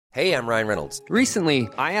Hey, I'm Ryan Reynolds. Recently,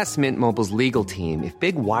 I asked Mint Mobile's legal team if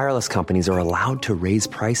big wireless companies are allowed to raise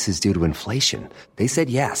prices due to inflation. They said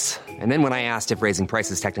yes. And then when I asked if raising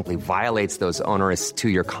prices technically violates those onerous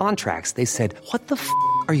two-year contracts, they said, "What the f***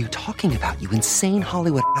 are you talking about, you insane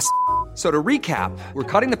Hollywood ass?" So to recap, we're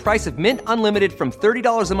cutting the price of Mint Unlimited from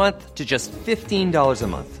 $30 a month to just $15 a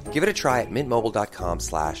month. Give it a try at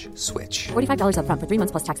mintmobile.com/switch. $45 up front for 3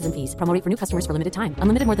 months plus taxes and fees. Promo rate for new customers for limited time.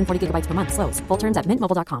 Unlimited more than 40 gigabytes per month. Slows full terms at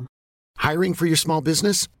mintmobile.com. Hiring for your small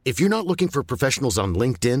business? If you're not looking for professionals on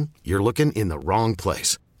LinkedIn, you're looking in the wrong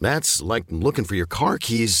place. That's like looking for your car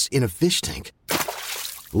keys in a fish tank.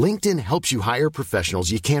 LinkedIn helps you hire professionals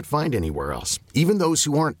you can't find anywhere else, even those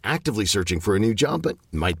who aren't actively searching for a new job but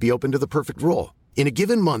might be open to the perfect role. In a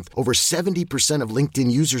given month, over 70% of LinkedIn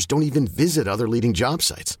users don't even visit other leading job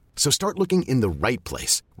sites. So start looking in the right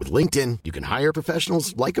place. With LinkedIn, you can hire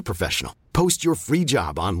professionals like a professional. Post your free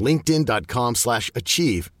job on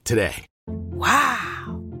linkedin.com/achieve today.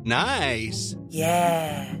 Wow. Nice.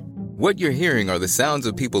 Yeah. What you're hearing are the sounds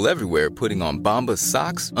of people everywhere putting on Bombas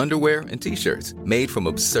socks, underwear, and T-shirts made from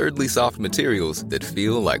absurdly soft materials that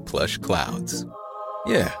feel like plush clouds.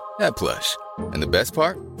 Yeah, that plush. And the best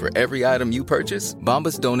part? For every item you purchase,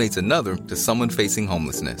 Bombas donates another to someone facing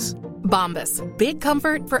homelessness. Bombas. Big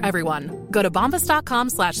comfort for everyone. Go to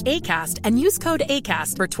bombas.com/ACAST and use code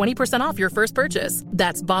ACAST for 20% off your first purchase.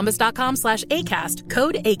 That's bombas.com/ACAST.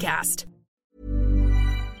 Code ACAST.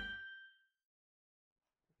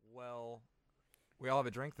 Well, we all have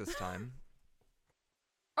a drink this time.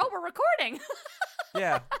 Oh, we're recording.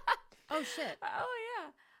 Yeah. Oh, shit. Oh,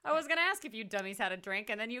 yeah. I was going to ask if you dummies had a drink,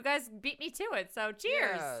 and then you guys beat me to it, so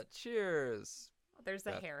cheers. Yeah, cheers. Oh, there's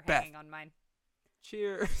the hair Beth. hanging on mine.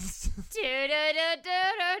 Cheers. It's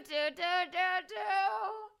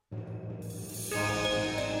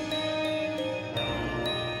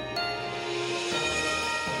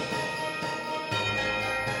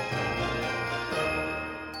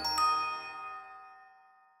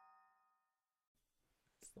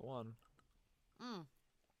the one.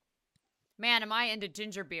 Man, am I into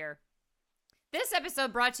ginger beer. This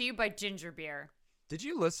episode brought to you by ginger beer. Did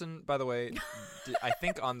you listen, by the way, I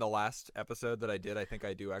think on the last episode that I did, I think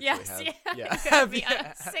I do actually have. Yes,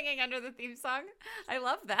 yeah. Singing under the theme song. I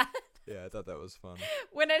love that. Yeah, I thought that was fun.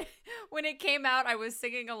 When it came out, I was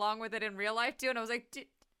singing along with it in real life too, and I was like,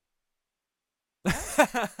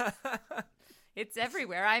 it's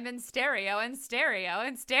everywhere. I'm in stereo and stereo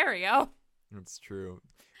and stereo. It's true.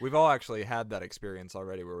 We've all actually had that experience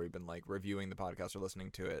already where we've been like reviewing the podcast or listening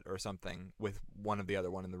to it or something with one of the other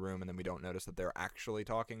one in the room, and then we don't notice that they're actually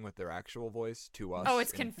talking with their actual voice to us. Oh,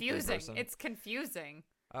 it's confusing. It's confusing.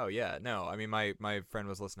 Oh, yeah. No, I mean, my friend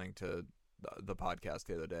was listening to the podcast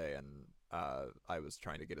the other day, and I was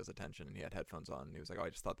trying to get his attention, and he had headphones on, and he was like, "Oh, I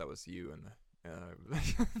just thought that was you." And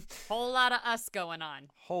whole lot of us going on.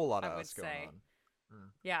 Whole lot of us going on.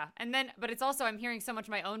 Yeah, and then, but it's also, I'm hearing so much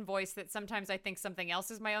my own voice that sometimes I think something else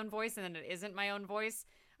is my own voice, and then it isn't my own voice.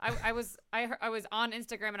 I was on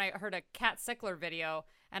Instagram, and I heard a Kat Sickler video,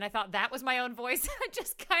 and I thought that was my own voice. I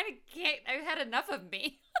just kind of can't. I've had enough of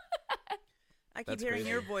me. I keep hearing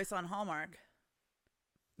your voice on Hallmark.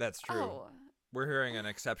 That's true. Oh. We're hearing an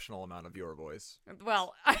exceptional amount of your voice.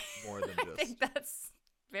 Well, more than just. I think that's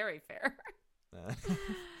very fair.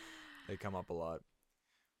 They come up a lot.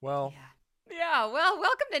 Well. Yeah, well,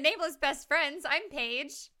 welcome to Nameless Best Friends. I'm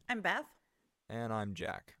Paige. I'm Beth. And I'm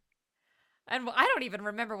Jack. And I don't even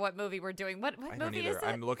remember what movie we're doing. What movie is it?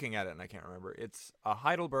 I'm looking at it and I can't remember. It's a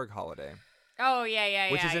Heidelberg Holiday. Oh,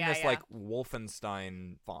 yeah. Which is in this like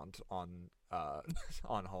Wolfenstein font on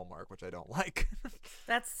Hallmark, which I don't like.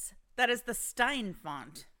 That is the Stein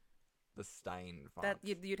font. The Stein font. That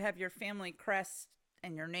you'd have your family crest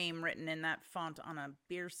and your name written in that font on a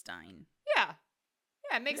beer stein. Yeah.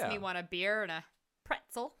 Yeah, it makes me want a beer and a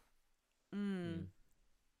pretzel.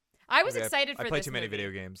 I was excited for this movie. I play too many video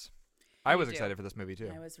games. I was excited for this movie,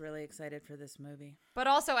 too. I was really excited for this movie. But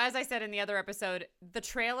also, as I said in the other episode, the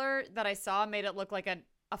trailer that I saw made it look like a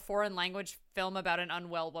foreign language film about an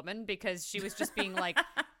unwell woman because she was just being, like,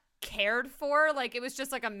 cared for. Like, it was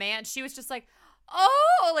just like a man. She was just like,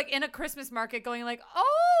 oh, like in a Christmas market going like,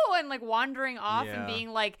 oh, and like wandering off and being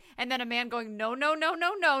like, and then a man going, no,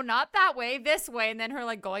 not that way, this way. And then her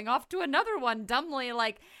like going off to another one dumbly.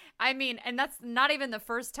 Like, I mean, and that's not even the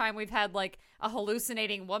first time we've had like a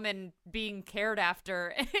hallucinating woman being cared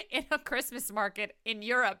after in a Christmas market in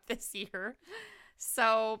Europe this year.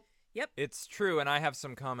 So, yep. It's true. And I have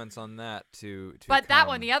some comments on that too. But that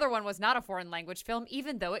one, the other one was not a foreign language film,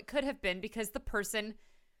 even though it could have been because the person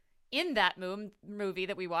in that movie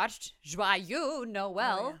that we watched, Joyeux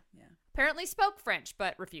Noël, apparently spoke French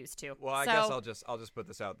but refused to. Well, I guess I'll just put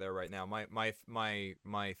this out there right now.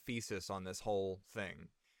 My thesis on this whole thing,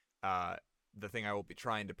 the thing I will be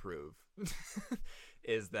trying to prove,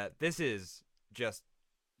 is that this is just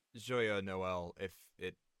Joyeux Noël if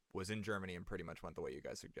it was in Germany and pretty much went the way you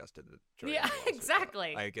guys suggested. That Joyeux Yeah, Noël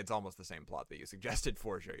exactly. Like it's almost the same plot that you suggested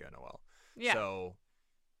for Joyeux Noël. Yeah. So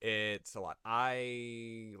it's a lot.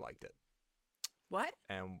 I liked it. What?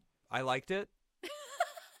 And I liked it.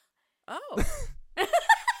 Oh.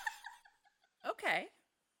 Okay.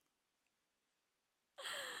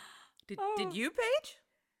 Did you, Paige?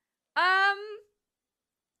 I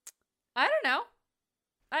don't know.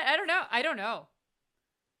 I don't know. I don't know.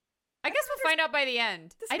 I guess we'll find out by the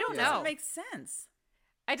end. This I don't know. doesn't make sense.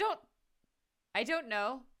 I don't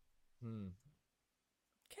know.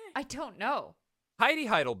 Okay. I don't know. Heidi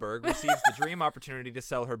Heidelberg receives the dream opportunity to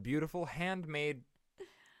sell her beautiful handmade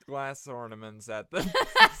glass ornaments at the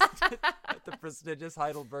prestigious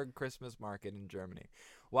Heidelberg Christmas market in Germany.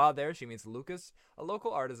 While there, she meets Lucas, a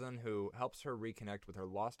local artisan who helps her reconnect with her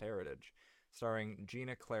lost heritage, starring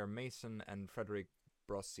Gina Claire Mason and Frederic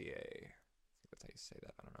Brossier. That's how you say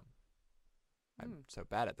that. I don't know. I'm so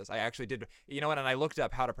bad at this. I actually did. You know what? And I looked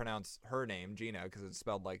up how to pronounce her name, Gina, because it's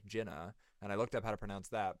spelled like Gina. And I looked up how to pronounce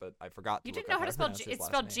that, but I forgot to You look didn't know up how to spell it's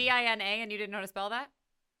spelled name. Gina, and you didn't know how to spell that?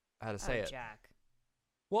 How to say it. Jack.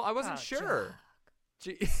 Well, I wasn't sure.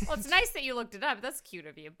 Well, it's nice that you looked it up. That's cute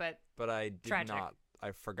of you, but I did tragic. not.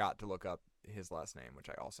 I forgot to look up his last name, which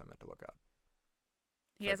I also meant to look up.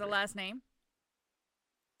 He has a last name?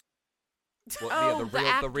 Well, the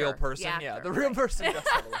the real actor. person. The Yeah, actor, the real right. person does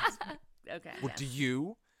have a last name. Okay. Well, yes. do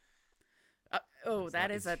you?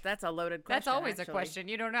 That's a loaded question. that's always actually. a question.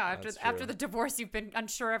 You don't know. That's After true. the divorce, you've been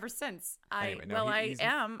unsure ever since. Anyway, no, I he's-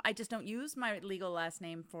 am. I just don't use my legal last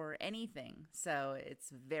name for anything, so it's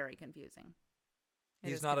very confusing. It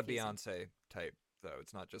He's is not confusing. a Beyonce type, though.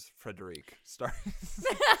 It's not just Frederic starring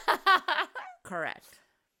Correct.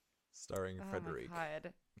 Frederic. Oh my God.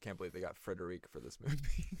 I can't believe they got Frederic for this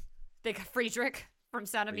movie. They got Friedrich from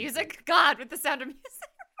Sound of Friedrich. Music. God, with the Sound of Music.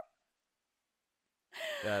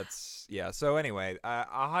 Yeah. So anyway, a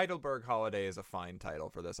Heidelberg Holiday is a fine title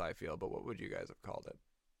for this, I feel. But what would you guys have called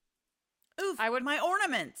it? Oof! I would- my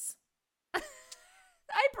ornaments. I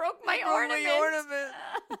broke my ornament.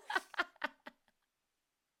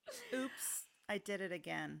 Oops! I did it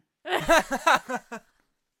again.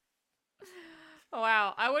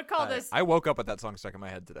 Wow, I would call this. I woke up with that song stuck in my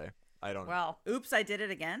head today. I don't. Well, Oops! I did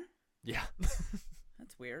it again. Yeah.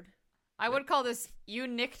 That's weird. I would call this "You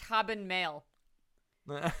Nicht Haben Mail."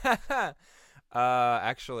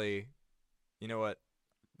 Actually, you know what?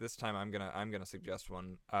 This time I'm gonna suggest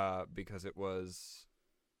one. Because it was,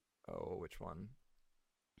 which one?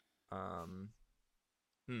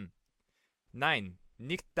 Nein,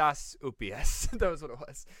 nicht das UPS. That was what it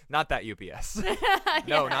was. Not that UPS.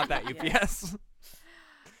 No, not that UPS.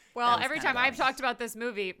 Well, was every kinda time I've dumb. talked about this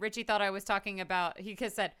movie, Richie thought I was talking about. He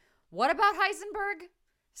said, "What about Heisenberg?"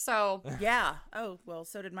 So Yeah. Oh well,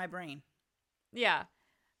 so did my brain. yeah.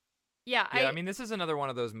 Yeah, I mean, this is another one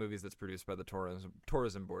of those movies that's produced by the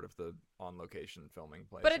tourism board of the on-location filming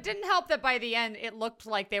place. But it didn't help that by the end, it looked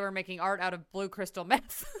like they were making art out of blue crystal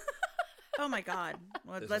meth. Oh my God.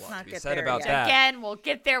 Well, There's a let's lot to not be get said there about yet. that. Again, we'll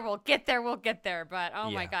get there. But oh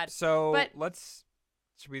my Yeah. God. So But-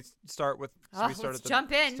 should we start with? Let's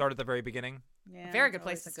jump in. Start at the very beginning. Yeah, Very it's good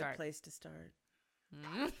place always to a start. good place to start.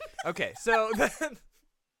 Okay, so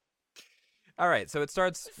all right, so it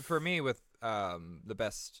starts for me with the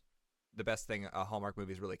best thing a Hallmark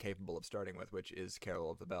movie is really capable of starting with, which is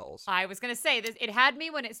Carol of the Bells. I was gonna say this. It had me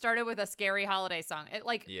when it started with a scary holiday song.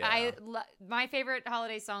 Yeah. My favorite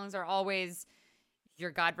holiday songs are always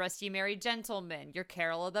your God Rest Ye Merry Gentlemen, your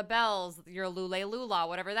Carol of the Bells, your Lule Lula,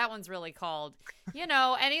 whatever that one's really called. You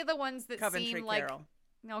know, any of the ones that Coventry seem like Carol.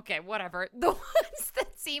 okay, whatever. The ones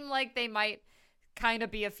that seem like they might kind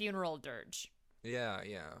of be a funeral dirge. Yeah,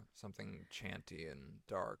 something chanty and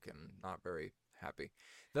dark and not very happy.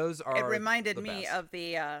 Those are. It reminded the me best. of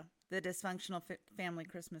the dysfunctional family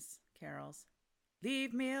Christmas carols.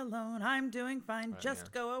 Leave me alone. I'm doing fine. Just yeah.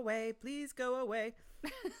 go away. Please go away.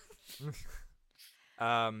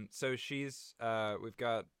 So she's we've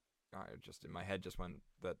got. Just in my head just went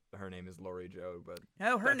that her name is Lori Jo, but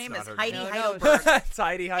No, her that's name not is her Heidi name. Heidelberg. It's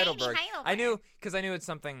Heidi Heidelberg. I knew it's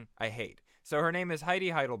something I hate. So her name is Heidi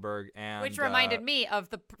Heidelberg, and Which reminded me of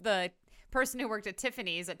the person who worked at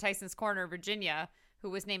Tiffany's at Tyson's Corner, Virginia, who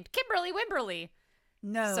was named Kimberly Wimberly.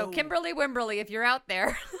 No. So Kimberly Wimberly, if you're out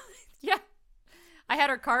there, yeah, I had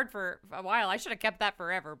her card for a while. I should have kept that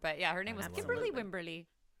forever, but yeah, her name was Kimberly Absolutely. Wimberly.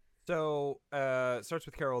 So it starts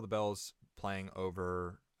with Carol of the Bells playing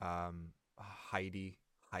over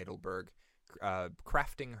Heidelberg,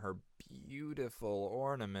 crafting her beautiful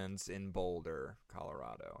ornaments in Boulder,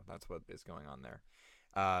 Colorado. That's what is going on there.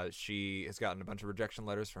 She has gotten a bunch of rejection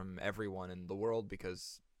letters from everyone in the world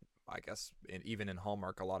because I guess even in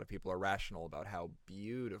Hallmark, a lot of people are rational about how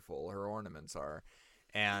beautiful her ornaments are.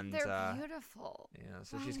 And they're beautiful. Yeah,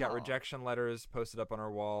 so she's got rejection letters posted up on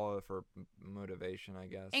her wall for motivation, I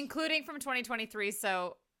guess. Including from 2023.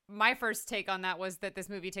 So my first take on that was that this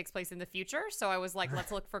movie takes place in the future. So I was like,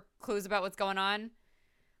 let's look for clues about what's going on.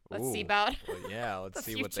 Let's see about let's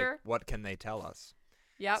see future. what can they tell us.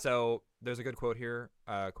 Yep. So there's a good quote here.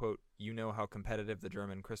 Quote, "You know how competitive the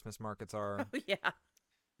German Christmas markets are." Yeah.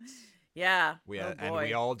 Yeah. And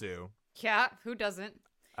we all do. Yeah, who doesn't?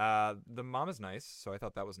 The mom is nice, so I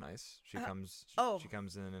thought that was nice. She comes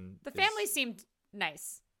in and the family seemed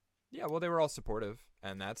nice. Yeah, well, they were all supportive,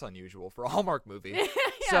 and that's unusual for a Hallmark movie. Yeah.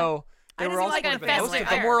 So they were all like supportive, a and most family of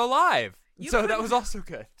them affair. were alive. So that was also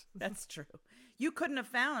good. That's true. You couldn't have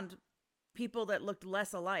found people that looked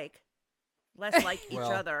less alike, less like each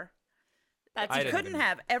other. You couldn't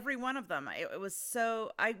have every one of them. It was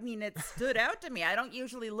so, I mean, it stood out to me. I don't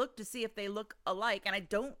usually look to see if they look alike, and I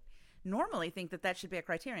don't normally think that should be a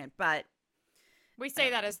criterion, but we say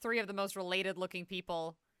that as three of the most related looking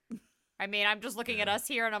people. I mean, I'm just looking at us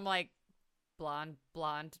here and I'm like, blonde,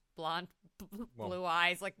 blue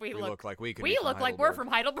eyes. Like we look like we could we be from look like we're Heidelberg. from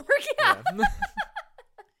Heidelberg.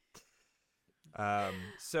 Yeah.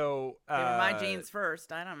 So they were my genes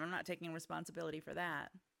first. I'm not taking responsibility for that.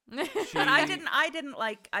 But I didn't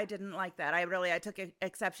like that. I took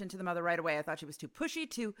exception to the mother right away. I thought she was too pushy,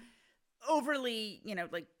 too overly,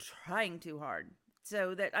 like trying too hard.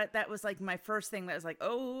 So that was like my first thing that was like,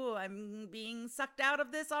 oh, I'm being sucked out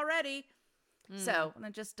of this already. So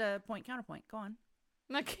then just point counterpoint. Go on.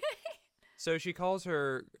 Okay. So she calls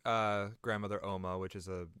her grandmother Oma, which is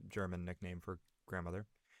a German nickname for grandmother.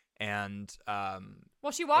 And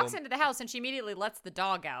well, she walks into the house and she immediately lets the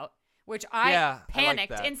dog out, which I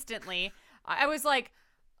panicked instantly. I was like,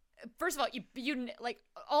 first of all, you like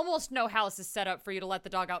almost no house is set up for you to let the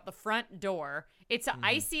dog out the front door. It's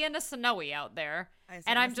icy and snowy out there,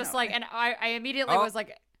 and I'm just like, and I immediately was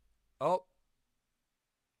like, oh,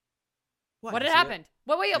 what had happened?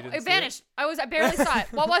 Well, wait, it vanished. I barely saw it.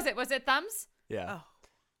 What was it? Was it thumbs? Yeah. Oh.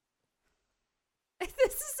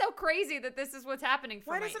 This is so crazy that this is what's happening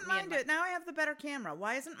for Why doesn't mine do it? Now I have the better camera.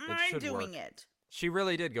 Why isn't mine doing it? She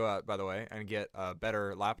really did go out, by the way, and get a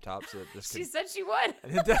better laptop so that this She said she would.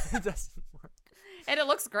 And it doesn't work. And it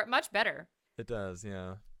looks much better. It does,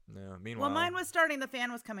 yeah. No. Meanwhile, well, mine was starting. The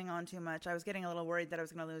fan was coming on too much. I was getting a little worried that I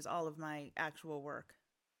was going to lose all of my actual work.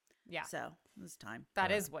 Yeah. So it was time.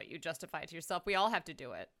 That is what you justify to yourself. We all have to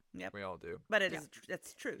do it. Yep. We all do. But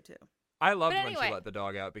it's true too. I loved when she let the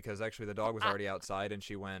dog out because actually the dog was already outside and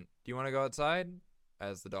she went, "Do you want to go outside?"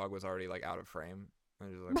 As the dog was already like out of frame.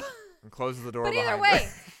 And she's like, and closes the door but behind either way,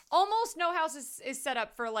 her. almost no house is set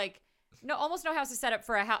up for almost no house is set up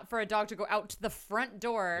for a dog to go out to the front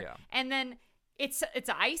door. Yeah. And then it's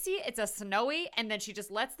icy, it's a snowy, and then she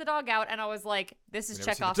just lets the dog out. And I was like, this is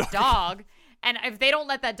Chekhov's dog. And if they don't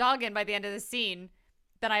let that dog in by the end of the scene,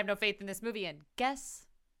 then I have no faith in this movie. And guess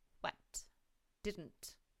what?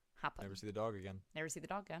 Didn't happen. Never see the dog again. Never see the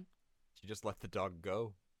dog again. She just let the dog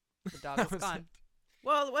go. The dog was gone.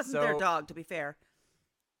 Well, it wasn't their dog, to be fair.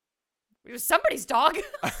 It was somebody's dog.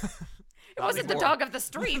 It wasn't the dog of the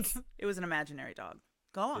street. It was an imaginary dog.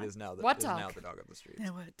 Go on. It is now the What it dog? Is now the dog of the street.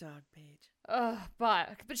 What dog, Paige?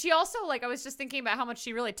 But she also, like, I was just thinking about how much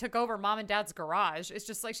she really took over mom and dad's garage. It's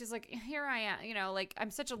just like, she's like, here I am, like,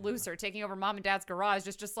 I'm such a loser taking over mom and dad's garage.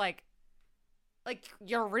 It's just like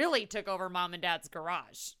you really took over mom and dad's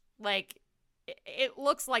garage. Like, it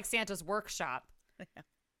looks like Santa's workshop.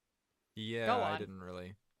 Yeah, Go on. I didn't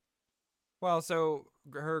really. Well, so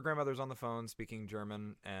her grandmother's on the phone speaking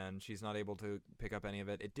German, and she's not able to pick up any of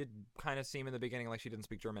it. It did kind of seem in the beginning like she didn't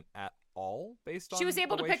speak German at all, based on She was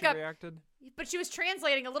able the to way pick she up, reacted. but she was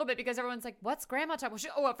translating a little bit because everyone's like, "What's grandma talking?"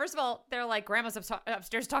 Well, first of all, they're like, "Grandma's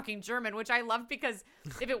upstairs talking German," which I loved because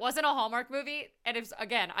if it wasn't a Hallmark movie, and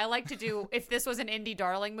I like to do, if this was an indie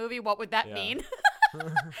darling movie, what would that mean?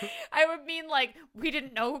 I would mean like we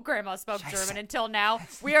didn't know grandma spoke German until now.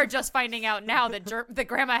 We are just finding out now that the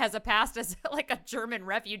grandma has a past as like a German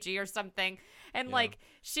refugee or something. And like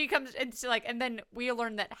she comes into like, and then we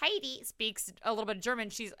learn that Heidi speaks a little bit of German.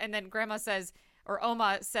 And then grandma says, or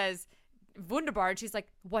Oma says, wunderbar. And she's like,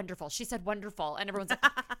 wonderful. She said wonderful. And everyone's like,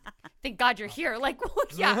 thank God you're here. Like, well,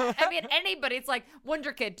 yeah. I mean, anybody, it's like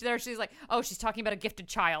Wonder Kid there. She's like, oh, she's talking about a gifted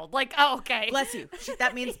child. Like, oh, okay. Bless you.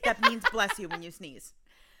 That means bless you when you sneeze.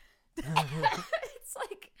 It's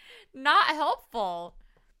like not helpful.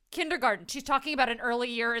 kindergarten. She's talking about an early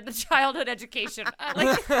year in the childhood education.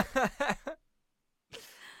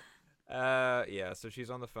 Yeah, so she's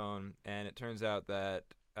on the phone, and it turns out that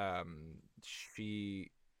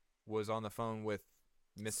she was on the phone with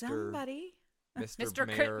Mr.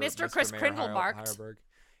 Chris Kringelmark. Heidelberg.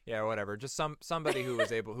 Yeah, whatever. Just somebody who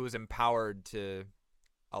was empowered to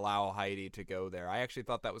allow Heidi to go there. I actually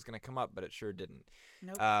thought that was going to come up, but it sure didn't.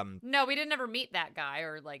 Nope. No, we didn't ever meet that guy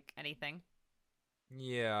or like anything.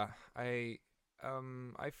 Yeah, I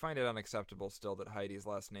find it unacceptable still that Heidi's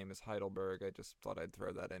last name is Heidelberg. I just thought I'd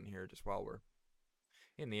throw that in here just while we're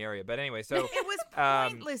in the area. But anyway, so it was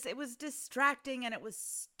pointless. It was distracting and it was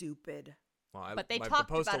stupid. Well, but they the talked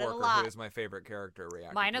postal about it a worker, lot. who is my favorite character,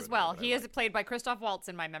 reacted. Mine to as it well. that He is played by Christoph Waltz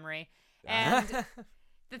in my memory. And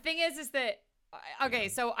the thing is that okay,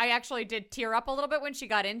 so I actually did tear up a little bit when she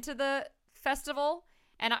got into the festival,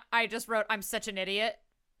 and I just wrote, "I'm such an idiot."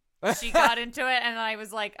 She got into it, and I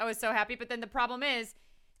was like, I was so happy. But then the problem is,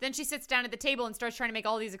 then she sits down at the table and starts trying to make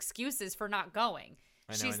all these excuses for not going.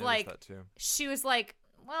 I noticed that too. She was like,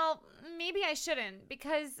 well, maybe I shouldn't,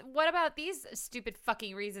 because what about these stupid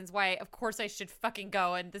fucking reasons why of course I should fucking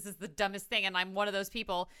go, and this is the dumbest thing, and I'm one of those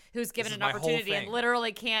people who's given an opportunity and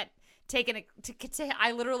literally can't take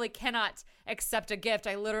I literally cannot accept a gift.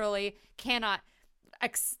 I literally cannot I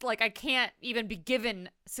can't even be given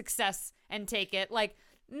success and take it. Like,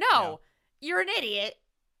 no, you're an idiot.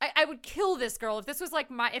 I would kill this girl if this was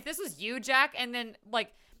if this was you, Jack, and then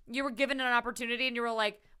like you were given an opportunity and you were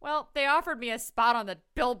like, well, they offered me a spot on the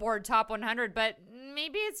Billboard Top 100, but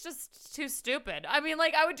maybe it's just too stupid. I mean,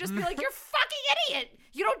 like, I would just be like, you're a fucking idiot.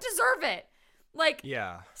 You don't deserve it. Like,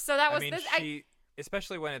 yeah. So that was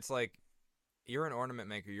especially when it's like, you're an ornament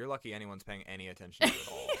maker. You're lucky anyone's paying any attention to you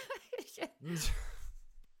at all.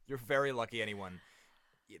 You're very lucky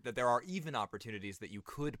that there are even opportunities that you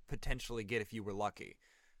could potentially get if you were lucky.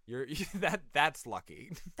 That's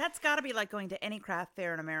lucky. That's got to be like going to any craft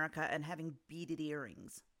fair in America and having beaded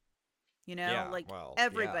earrings. You know,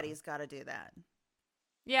 everybody's got to do that.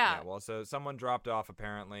 Yeah. Well, so someone dropped off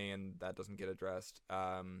apparently, and that doesn't get addressed.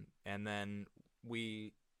 And then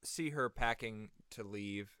we see her packing to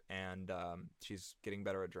leave, and she's getting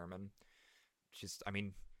better at German.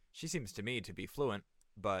 She seems to me to be fluent,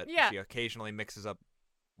 but she occasionally mixes up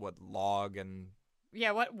what log and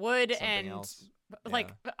what wood and else.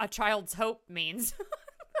 Like a child's hope means.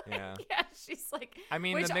 Yeah. Yeah, she's like. I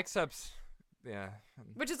mean, the mix-ups. Yeah.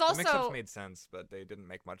 Which is also. The mix-ups made sense, but they didn't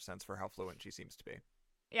make much sense for how fluent she seems to be.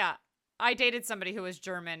 Yeah. I dated somebody who was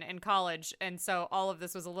German in college, and so all of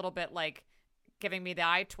this was a little bit like giving me the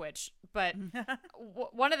eye twitch. But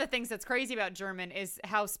one of the things that's crazy about German is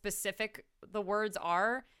how specific the words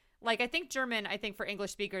are. Like, I think German, for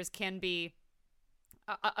English speakers can be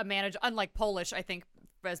a manage, unlike Polish, I think,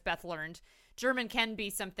 as Beth learned, German can be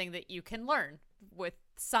something that you can learn with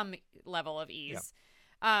some level of ease.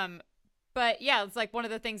 Yeah. But yeah, it's like one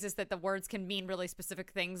of the things is that the words can mean really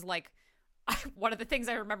specific things. Like one of the things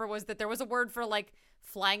I remember was that there was a word for like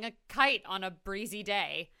flying a kite on a breezy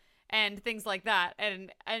day and things like that.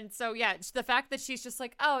 And so, yeah, the fact that she's just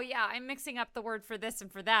like, oh yeah, I'm mixing up the word for this and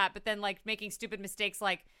for that, but then like making stupid mistakes,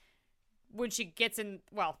 like when she gets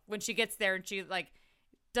there and she like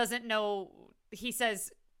doesn't know, he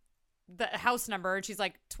says the house number and she's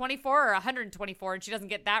like 24 or 124 and she doesn't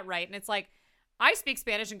get that right. And it's like, I speak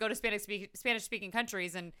Spanish and go to Spanish speaking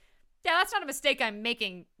countries, and yeah, that's not a mistake I'm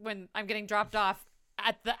making when I'm getting dropped off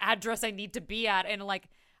at the address I need to be at in like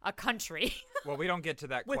a country. Well, we don't get to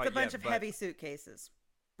that with quite a bunch yet, of heavy suitcases.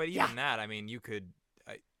 But even that, I mean, you could.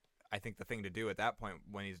 I think the thing to do at that point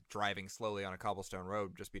when he's driving slowly on a cobblestone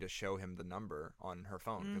road just be to show him the number on her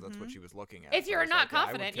phone, because that's what she was looking at. If you're not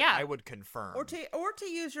confident, I would confirm. Or to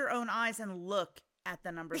use your own eyes and look at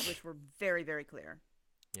the numbers, which were very, very clear.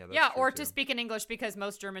 Yeah, or to speak in English, because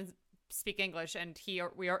most Germans speak English, and she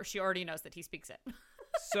already knows that he speaks it.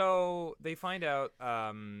 So they find out,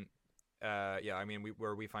 we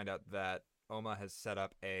find out that Oma has set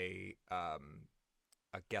up a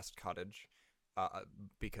guest cottage,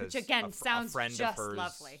 because which again sounds a friend just of hers,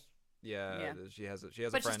 lovely. Yeah, she has a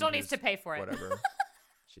friend, but she still needs to pay for it. Whatever,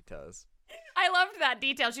 she does. I loved that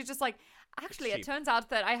detail. She's just like, actually, it turns out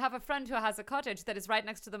that I have a friend who has a cottage that is right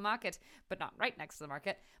next to the market, but not right next to the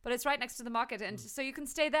market, but it's right next to the market, and so you can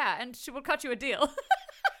stay there, and she will cut you a deal.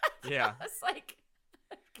 Yeah. It's like,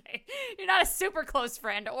 okay, you're not a super close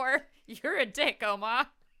friend, or you're a dick, Oma.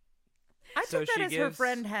 I took that as her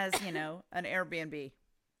friend has, an Airbnb.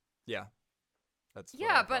 Yeah. That's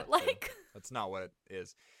but like too. That's not what it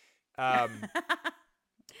is. But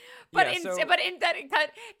in that,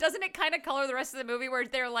 doesn't it kind of color the rest of the movie where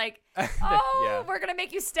they're like, oh, we're gonna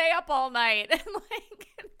make you stay up all night, and like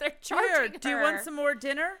They're charging her. Do you want some more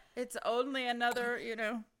dinner? It's only another,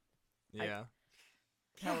 Yeah.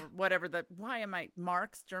 Whatever why am I,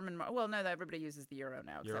 marks, German mark? Well, no, everybody uses the euro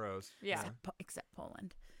now. Euros. Yeah. Except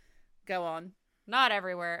Poland. Go on. Not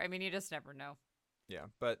everywhere. I mean, you just never know. Yeah,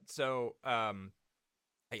 but so,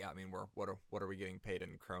 yeah, I mean, what are we getting paid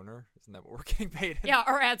in kroner? Isn't that what we're getting paid in? Yeah,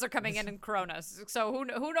 our ads are coming in kronas. So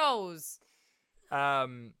who knows?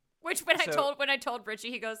 Which when I told Richie,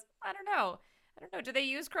 he goes, I don't know. Do they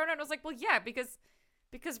use krona? And I was like, well, yeah, because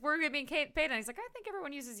we're being paid. And he's like, I think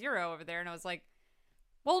everyone uses euro over there. And I was like,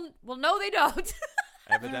 well, no, they don't.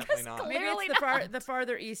 Evidently not. Maybe it's the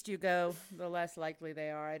farther east you go, the less likely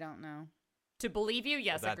they are. I don't know. To believe you,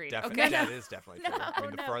 yes, well, agreed. Okay, that is definitely true. I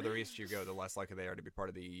mean, the No. farther east you go, the less likely they are to be part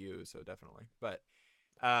of the EU. So definitely. But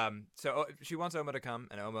so she wants Oma to come,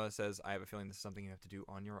 and Oma says, "I have a feeling this is something you have to do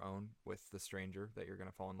on your own with the stranger that you're going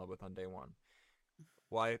to fall in love with on day one."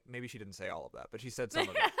 Well, maybe she didn't say all of that, but she said some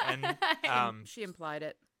of it, and she implied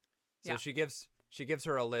it. So she gives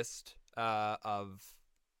her a list of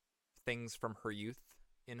things from her youth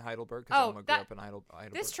in Heidelberg, because Oma grew up in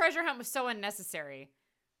Heidelberg. This treasure hunt was so unnecessary.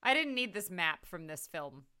 I didn't need this map from this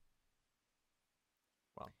film.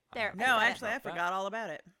 Well, actually, I forgot all about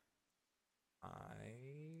it. I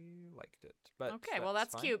liked it, but okay, well,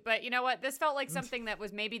 that's fine. cute. But you know what? This felt like something that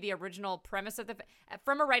was maybe the original premise of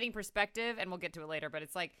from a writing perspective, and we'll get to it later. But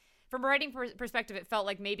it's like from a writing perspective, it felt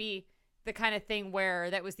like maybe the kind of thing where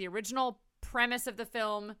that was the original premise of the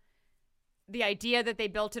film, the idea that they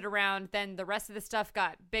built it around. Then the rest of the stuff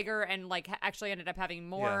got bigger and like actually ended up having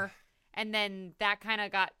more. Yeah. And then that kind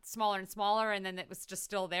of got smaller and smaller, and then it was just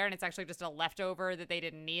still there, and it's actually just a leftover that they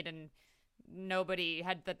didn't need, and nobody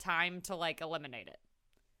had the time to like eliminate it.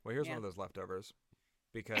 Well, here's one of those leftovers,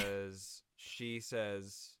 because she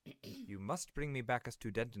says, "You must bring me back a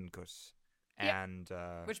Studentenkuss," and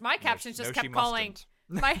which my captions just kept calling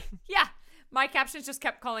my captions just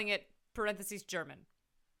kept calling it parentheses German.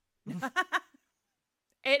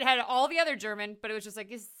 It had all the other German, but it was just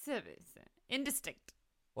like it's indistinct.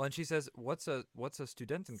 Well, and she says, "What's a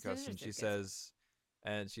Studentenkuss?"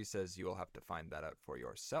 And she says, "You will have to find that out for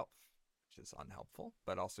yourself," which is unhelpful,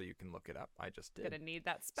 but also you can look it up. I just did. Gonna need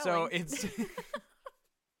that spelling. So it's.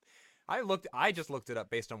 I just looked it up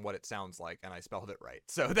based on what it sounds like, and I spelled it right.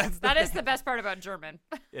 So that is the best part about German.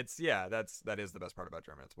 That is the best part about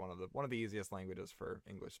German. It's one of the easiest languages for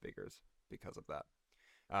English speakers because of that,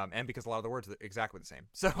 and because a lot of the words are exactly the same.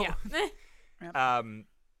 So yeah.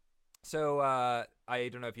 So I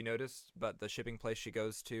don't know if you noticed, but the shipping place she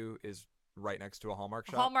goes to is right next to a Hallmark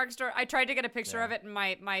shop. Hallmark store. I tried to get a picture of it, and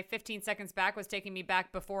my 15 seconds back was taking me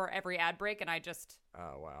back before every ad break, and I just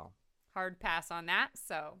hard pass on that.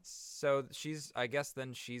 So I guess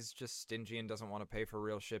she's just stingy and doesn't want to pay for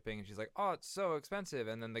real shipping, and she's like, "Oh, it's so expensive."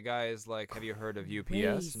 And then the guy is like, "Have you heard of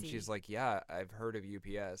UPS?" And she's like, "Yeah, I've heard of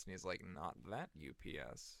UPS." And he's like, "Not that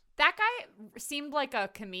UPS." That guy seemed like a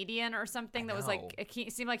comedian or something that was like,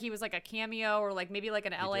 it seemed like he was like a cameo or like maybe like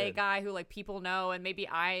an LA guy who like people know and maybe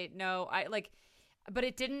I know. But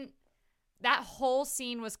it didn't, that whole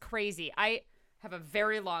scene was crazy. I have a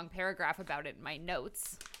very long paragraph about it in my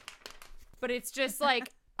notes, but it's just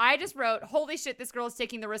like, I just wrote, holy shit, this girl is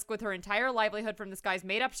taking the risk with her entire livelihood from this guy's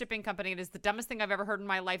made up shipping company. It is the dumbest thing I've ever heard in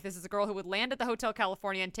my life. This is a girl who would land at the Hotel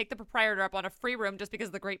California and take the proprietor up on a free room just because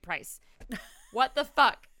of the great price. What the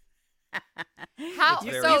fuck? How?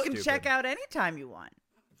 So you can check out anytime you want.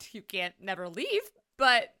 You can't never leave.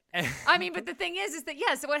 But I mean, but the thing is that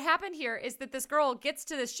so what happened here is that this girl gets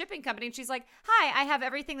to this shipping company and she's like, "Hi, I have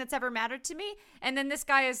everything that's ever mattered to me." And then this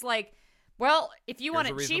guy is like, "Well, if you want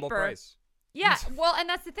it cheaper." Price. Yeah, well, and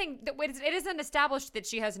that's the thing. It isn't established that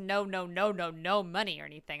she has no money or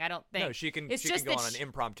anything. I don't think. No, she can go on an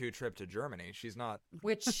impromptu trip to Germany. She's not.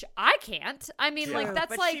 Which I can't. I mean, like that's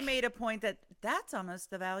but like. She made a point that's almost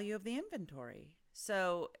the value of the inventory.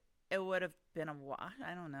 So it would have been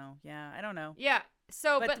I don't know. Yeah, I don't know. Yeah.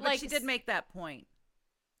 So, but like she did make that point.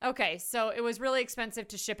 Okay, so it was really expensive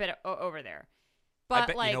to ship it over there. But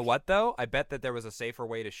you know what though? I bet that there was a safer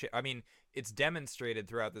way to ship. I mean, it's demonstrated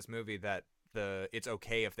throughout this movie that it's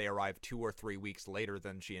okay if they arrive 2 or 3 weeks later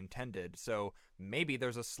than she intended. So maybe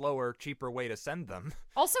there's a slower, cheaper way to send them.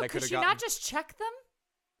 Also, could she not just check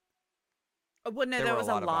them? Well, no, there was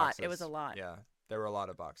a lot. It was a lot. Yeah, there were a lot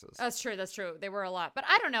of boxes. That's true. There were a lot. But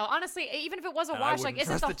I don't know. Honestly, even if it was a wash, I wouldn't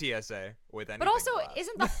trust the TSA with anything. But also,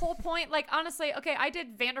 isn't the whole point, like, honestly, okay, I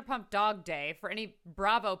did Vanderpump Dog Day for any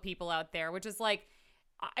Bravo people out there, which is like,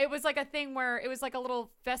 it was like a thing where it was like a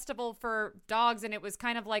little festival for dogs, and it was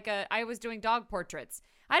kind of like I was doing dog portraits.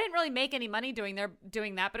 I didn't really make any money doing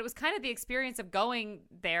that, but it was kind of the experience of going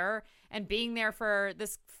there and being there for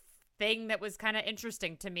this thing that was kind of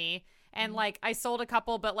interesting to me. And like I sold a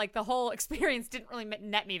couple, but like the whole experience didn't really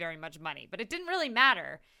net me very much money, but it didn't really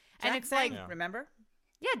matter. And it's sang, like, remember?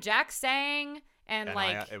 Yeah, Jack sang. And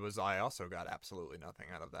like I also got absolutely nothing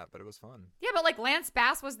out of that, but it was fun. Yeah, but like Lance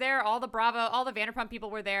Bass was there, all the Vanderpump people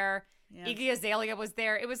were there, Yeah. Iggy Azalea was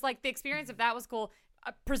there. It was like the experience of that was cool.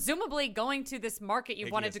 Presumably going to this market you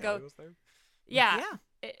wanted to go. Was there? Yeah,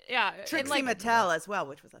 yeah. Trixie like, Mattel as well,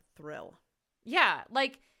 which was a thrill. Yeah,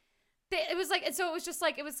 like it was like, and so it was just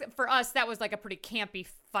like it was for us. That was like a pretty campy,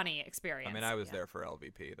 funny experience. I mean, I was there for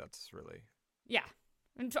LVP. That's really yeah.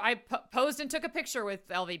 And I posed and took a picture with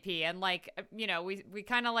LVP, and like we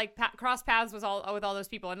kind of like crossed paths with all those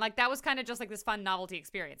people, and like that was kind of just like this fun novelty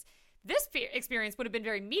experience. This experience would have been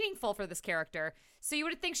very meaningful for this character, so you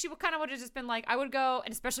would think she would have just been like, I would go,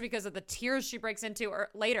 and especially because of the tears she breaks into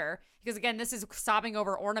later, because again, this is sobbing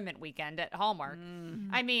over ornament weekend at Hallmark.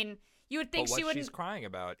 I mean, you would think she wouldn't. What she's crying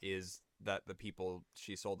about is that the people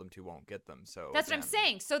she sold them to won't get them. So that's what I'm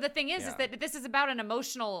saying. So the thing is that this is about an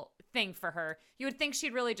emotional thing for her. You would think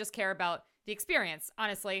she'd really just care about the experience.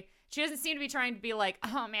 Honestly, she doesn't seem to be trying to be like,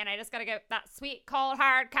 oh man, I just gotta get that sweet cold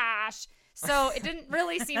hard cash. So it didn't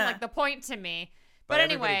really seem like the point to me. But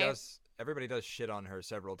anyway, everybody does shit on her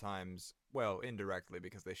several times. Well, indirectly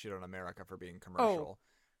because they shit on America for being commercial,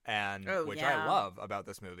 which I love about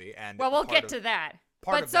this movie. And we'll get to that.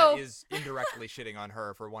 Part of that is indirectly shitting on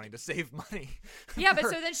her for wanting to save money. Yeah, but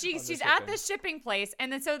so then she's at this shipping place,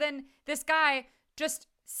 and then this guy just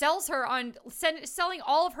sells her on selling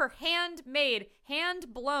all of her handmade,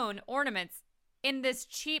 hand-blown ornaments in this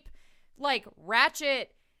cheap, like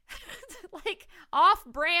ratchet, like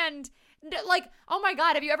off-brand. Like, oh my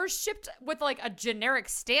God, have you ever shipped with like a generic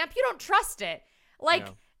stamp? You don't trust it. Like.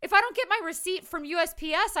 No. If I don't get my receipt from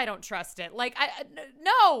USPS, I don't trust it. Like,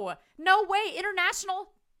 no way. International,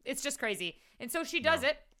 it's just crazy. And so she does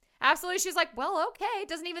it. Absolutely. She's like, well, okay.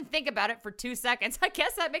 Doesn't even think about it for 2 seconds. I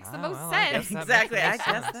guess that makes the most sense. Exactly. I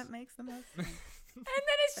guess that makes the most sense. And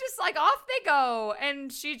then it's just like, off they go.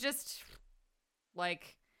 And she just,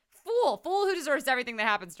 like, fool who deserves everything that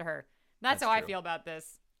happens to her. That's how true. I feel about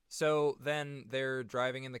this. So then they're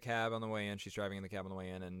driving in the cab on the way in. She's driving in the cab on the way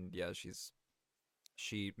in. And yeah,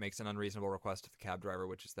 she makes an unreasonable request of the cab driver,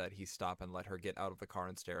 which is that he stop and let her get out of the car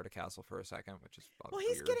and stare at a castle for a second, which is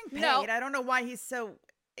he's weird. Getting paid. No. I don't know why he's so.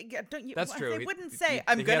 Don't you? That's true. They wouldn't say,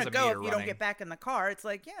 "I'm gonna go if you don't get back in the car." It's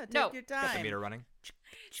like, yeah, take your time. Got the meter running.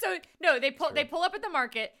 So no, they pull up at the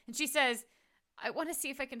market, and she says, "I want to see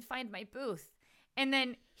if I can find my booth." And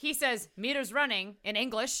then he says, "Meter's running," in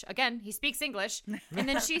English. Again, he speaks English. And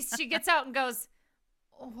then she gets out and goes,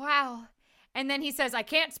 "Wow." And then he says, I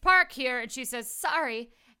can't park here. And she says, sorry.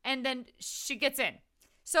 And then she gets in.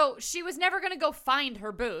 So she was never going to go find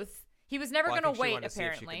her booth. He was never going to wait,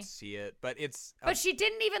 apparently. See if she could see it, but she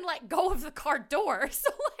didn't even let go of the car door. So,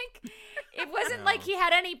 like, it wasn't like he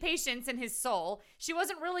had any patience in his soul. She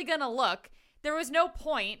wasn't really going to look. There was no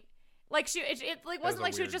point. Like, it wasn't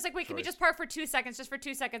like she was just like, wait, can we just park for 2 seconds? Just for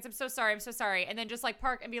 2 seconds. I'm so sorry. And then just, like,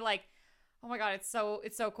 park and be like, oh my God, it's so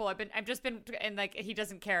cool. I've just been, and like, he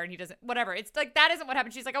doesn't care and he doesn't, whatever. It's like, that isn't what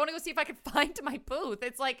happened. She's like, I want to go see if I can find my booth.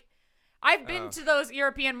 It's like, I've been to those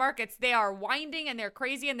European markets. They are winding and they're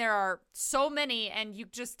crazy and there are so many and you're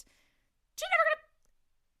never gonna.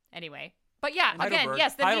 Anyway. But yeah, again,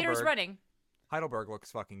 yes, the meter's running. Heidelberg looks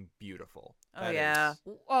fucking beautiful. Oh, yeah.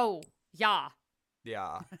 Oh, yeah.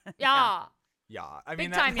 Yeah. Yeah. Yeah. I mean,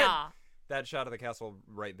 big time, yeah. That shot of the castle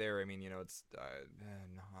right there, I mean, it's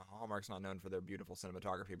Hallmark's not known for their beautiful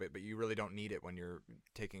cinematography, but you really don't need it when you're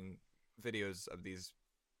taking videos of these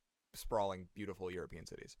sprawling, beautiful European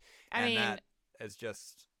cities. I mean, that is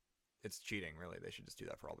just, it's cheating, really. They should just do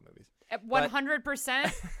that for all the movies.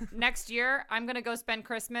 100% next year, I'm going to go spend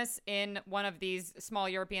Christmas in one of these small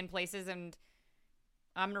European places, and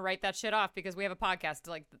I'm going to write that shit off because we have a podcast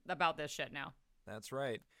about this shit now. That's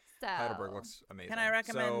right. So. Heidelberg looks amazing. Can I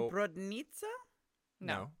recommend Brodnica?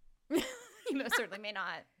 No. You certainly may not.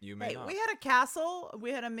 You may not. We had a castle.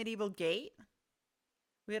 We had a medieval gate.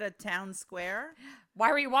 We had a town square.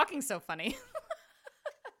 Why were you walking so funny?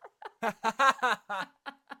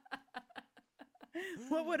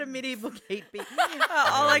 What would a medieval gate be?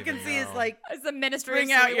 All I can see is like, it's the Ministry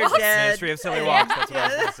bring of out Silly your Walks. dead. Ministry of Silly Walks. That's what I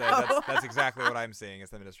was going to say. That's exactly what I'm seeing.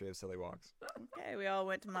 It's the Ministry of Silly Walks. Okay, we all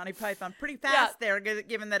went to Monty Python pretty fast there,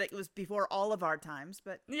 given that it was before all of our times.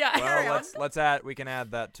 But yeah, well, we can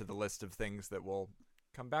add that to the list of things that we'll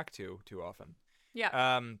come back to too often.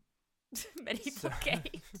 Yeah. Medieval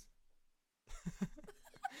gate.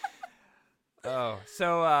 Oh,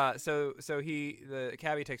 so the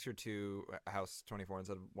cabbie takes her to house 24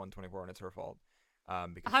 instead of 124, and it's her fault.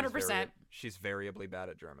 Because 100%. She's variably bad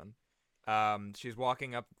at German. She's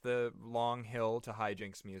walking up the long hill to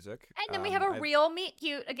hijinks music. And then we have a real meet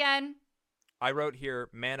cute again. I wrote here,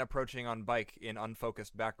 man approaching on bike in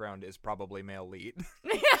unfocused background is probably male lead.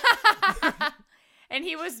 And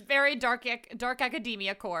he was very dark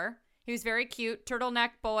academia core. He was very cute,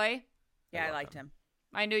 turtleneck boy. Yeah, I liked him.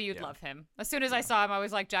 I knew you'd love him. As soon as I saw him, I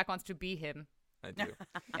was like, Jack wants to be him. I do.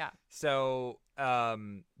 Yeah. So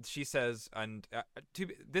she says, and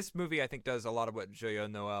this movie I think does a lot of what Joyeux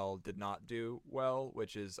Noel did not do well,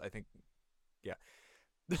 which is I think,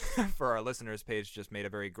 for our listeners, Paige just made a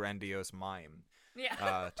very grandiose mime.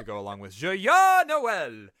 Yeah. To go along with Joyeux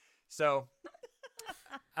Noel. So,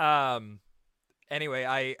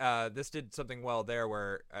 anyway, this did something well there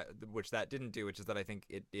where, which that didn't do, which is that I think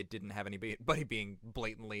it didn't have anybody being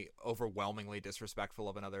blatantly, overwhelmingly disrespectful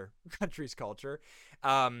of another country's culture.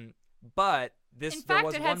 But this, in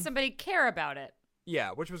fact, it had somebody care about it.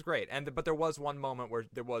 Yeah, which was great. But there was one moment where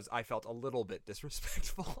I felt a little bit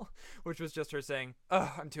disrespectful, which was just her saying,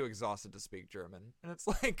 "Oh, I'm too exhausted to speak German." And it's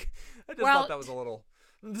like, I just thought that was a little.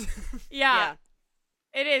 Yeah.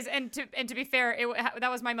 It is, and to be fair,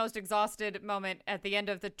 that was my most exhausted moment at the end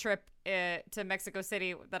of the trip to Mexico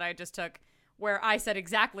City that I just took, where I said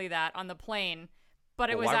exactly that on the plane.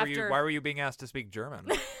 But it was after. Why were you being asked to speak German?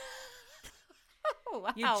 Oh,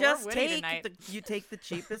 wow, you just take the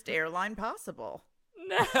cheapest airline possible.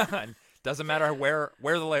 Doesn't matter where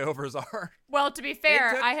the layovers are. Well, to be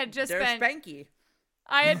fair, I had just spent spanky.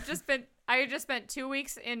 I had just spent 2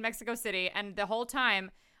 weeks in Mexico City, and the whole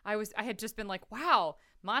time I had just been like, wow,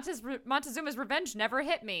 Montezuma's revenge never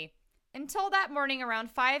hit me until that morning around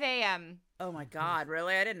 5 a.m. Oh my God,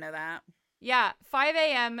 really? I didn't know that. Yeah, 5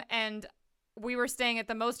 a.m. and we were staying at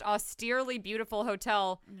the most austerely beautiful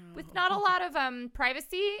hotel with not a lot of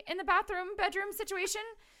privacy in the bedroom situation.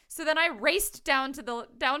 So then I raced down to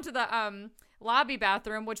the lobby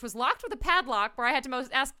bathroom, which was locked with a padlock, where I had to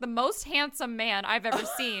ask the most handsome man I've ever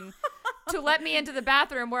seen to let me into the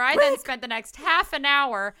bathroom, where I then spent the next half an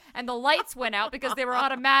hour, and the lights went out because they were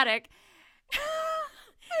automatic.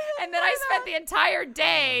 And then I spent the entire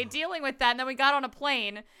day dealing with that, and then we got on a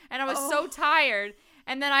plane, and I was so tired.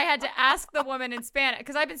 And then I had to ask the woman in Spanish,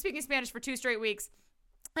 because I've been speaking Spanish for 2 straight weeks.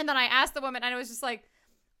 And then I asked the woman, and I was just like,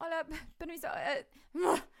 hola, permiso.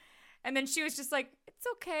 And then she was just like, it's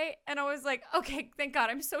okay. And I was like, okay, thank God.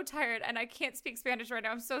 I'm so tired, and I can't speak Spanish right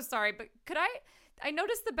now. I'm so sorry. But could I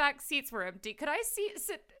noticed the back seats were empty. Could I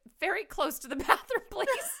sit very close to the bathroom, please?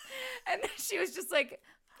 And then she was just like,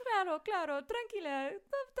 claro, tranquila,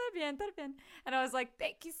 está bien. And I was like,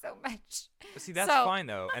 thank you so much. See, that's fine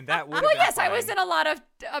though, and that would. Well, yes, fine. I was in a lot of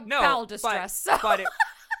bowel distress. But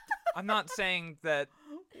I'm not saying that.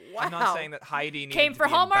 Wow. I'm not saying that Heidi came for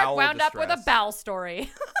Hallmark, wound distress. up with a bowel story.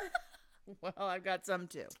 Well, I've got some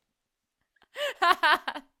too.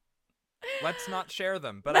 Let's not share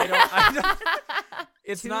them, but I don't.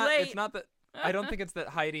 It's not. Late. It's not that. I don't think it's that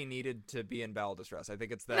Heidi needed to be in bowel distress. I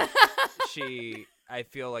think it's that I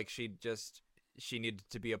feel like she needed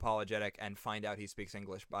to be apologetic and find out he speaks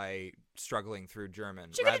English by struggling through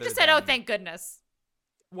German. She could have just said, "Oh, thank goodness."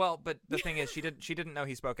 Well, but the thing is, she didn't know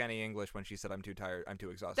he spoke any English when she said, "I'm too tired. I'm too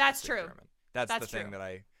exhausted." That's to speak true. German. That's the thing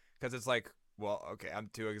that because it's like, well, okay, I'm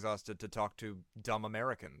too exhausted to talk to dumb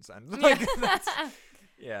Americans, and like,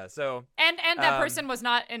 yeah. So and that person was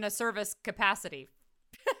not in a service capacity.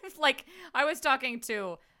 Like, I was talking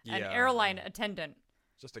to an airline attendant.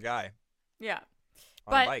 Just a guy. Yeah.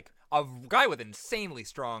 On a bike. A guy with insanely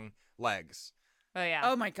strong legs. Oh, yeah.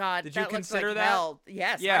 Oh, my God. Did you consider like that? Hell.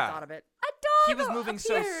 Yes, I thought of it. A dog He was moving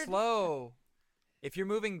appeared. so slow. If you're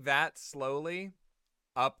moving that slowly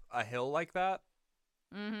up a hill like that,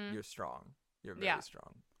 you're strong. You're very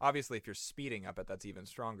strong. Obviously, if you're speeding up it, that's even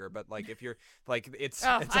stronger. But, like, if you're, like, it's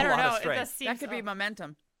a lot of strength. That could be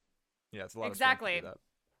momentum. Yeah, it's a lot of strength to do that.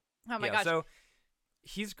 Oh my gosh. So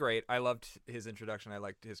he's great. I loved his introduction. I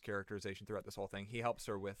liked his characterization throughout this whole thing. He helps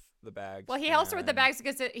her with the bags. Well, he helps her with the bags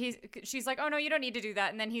because she's like, oh no, you don't need to do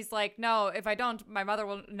that. And then he's like, no, if I don't, my mother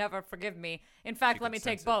will never forgive me. In fact, let me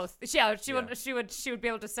take both. Yeah, she would be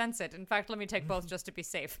able to sense it. In fact, let me take both just to be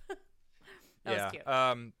safe. That was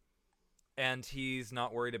cute. And he's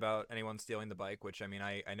not worried about anyone stealing the bike, which I mean,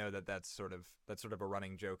 I know that's sort of a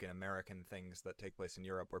running joke in American things that take place in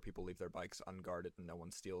Europe, where people leave their bikes unguarded and no one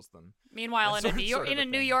steals them. Meanwhile, in a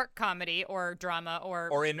New York comedy or drama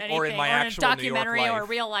or in anything, my actual documentary New York or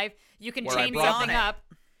real life, you can where chain something up.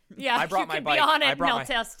 Yeah, I brought you my can bike. be on it and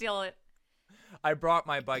they'll steal it. I brought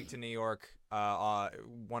my bike to New York.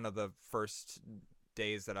 One of the first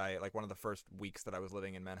days one of the first weeks that I was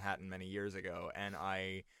living in Manhattan many years ago, and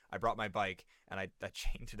I brought my bike and I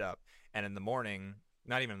chained it up, and in the morning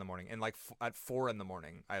not even in the morning, and like at 4 a.m,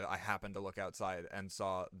 I happened to look outside and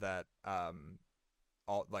saw that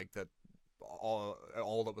all that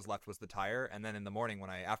was left was the tire, and then in the morning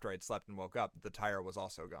after I'd slept and woke up, the tire was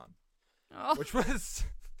also gone, which was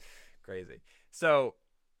crazy. So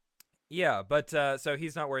yeah, but so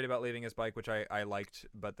he's not worried about leaving his bike, which I liked,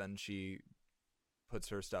 but then she puts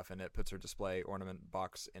her stuff in it, puts her display ornament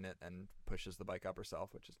box in it, and pushes the bike up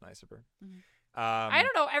herself, which is nice of her. Mm-hmm. I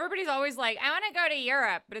don't know. Everybody's always like, I want to go to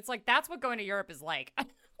Europe, but it's like, that's what going to Europe is like.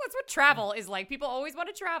 That's what travel is like. People always want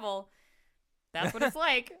to travel. That's what it's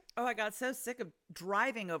like. Oh, I got so sick of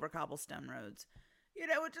driving over cobblestone roads. You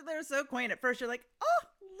know, which they're so quaint. At first, you're like, oh,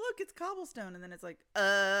 look, it's cobblestone. And then it's like,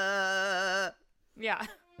 Yeah.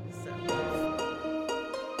 So.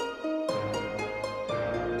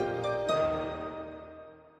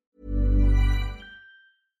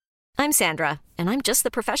 I'm Sandra, and I'm just the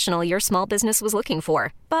professional your small business was looking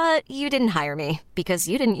for. But you didn't hire me because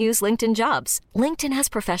you didn't use LinkedIn Jobs. LinkedIn has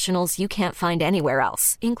professionals you can't find anywhere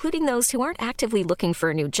else, including those who aren't actively looking for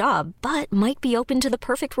a new job, but might be open to the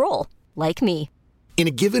perfect role, like me. In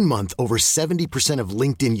a given month, over 70% of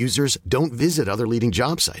LinkedIn users don't visit other leading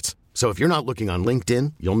job sites. So if you're not looking on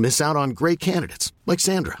LinkedIn, you'll miss out on great candidates like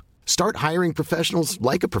Sandra. Start hiring professionals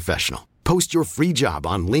like a professional. Post your free job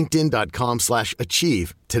on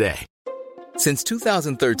linkedin.com/achieve today. Since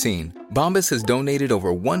 2013, Bombas has donated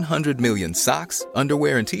over 100 million socks,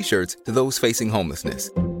 underwear, and T-shirts to those facing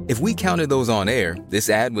homelessness. If we counted those on air, this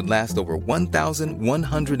ad would last over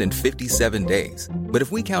 1,157 days. But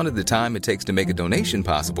if we counted the time it takes to make a donation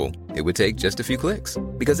possible, it would take just a few clicks.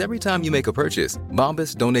 Because every time you make a purchase,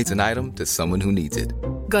 Bombas donates an item to someone who needs it.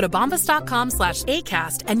 Go to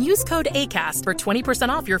bombas.com/ACAST and use code ACAST for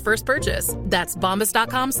 20% off your first purchase. That's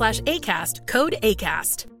bombas.com/ACAST, code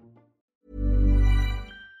ACAST.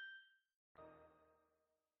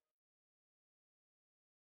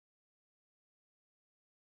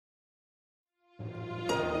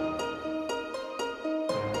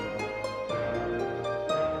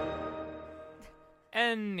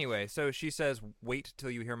 Anyway, so she says, wait till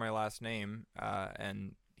you hear my last name,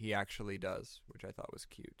 and he actually does, which I thought was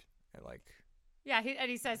cute. I like. Yeah,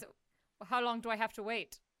 he says, how long do I have to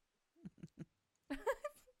wait?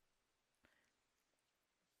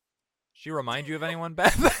 She remind you of anyone,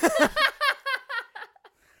 Beth?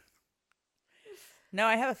 No,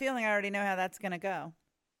 I have a feeling I already know how that's going to go.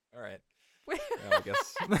 All right. Yeah, I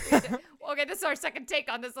guess. Okay, this is our second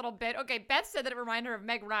take on this little bit. Okay, Beth said that it reminded her of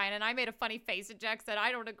Meg Ryan, and I made a funny face, and Jack said,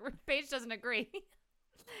 I don't agree. Paige doesn't agree.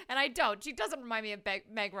 And I don't. She doesn't remind me of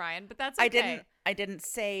Meg Ryan, but that's okay. I didn't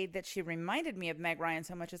say that she reminded me of Meg Ryan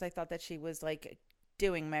so much as I thought that she was like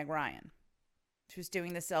doing Meg Ryan. She was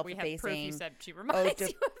doing the self-effacing. We have proof you said she reminds you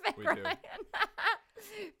of Meg Ryan.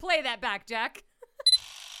 Play that back, Jack.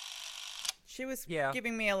 She was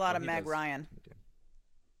giving me a lot of Meg Ryan.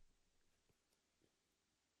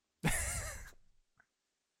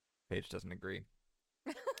 Paige doesn't agree.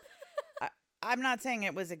 I'm not saying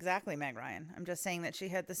it was exactly Meg Ryan. I'm just saying that she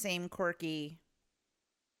had the same quirky,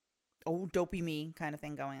 dopey me kind of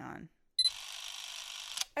thing going on.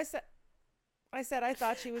 I said I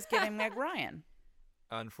thought she was giving Meg Ryan.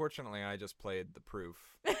 Unfortunately, I just played the proof.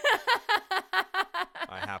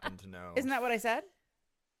 I happen to know. Isn't that what I said?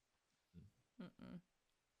 Mm-mm.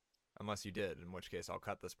 Unless you did, in which case I'll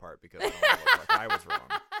cut this part because I don't want to look like I was wrong.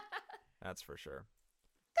 That's for sure.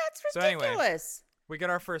 That's ridiculous. So anyway, we get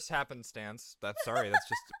our first happenstance. That's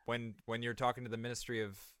just when you're talking to the Ministry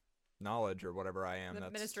of Knowledge or whatever I am.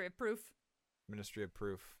 That's Ministry of Proof. Ministry of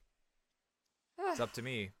Proof. It's up to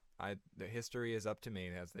me. The history is up to me,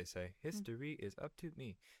 as they say. History is up to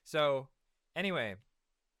me. So, anyway,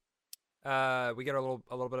 we get a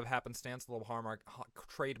little bit of happenstance, a little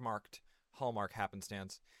trademarked Hallmark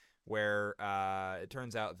happenstance, where it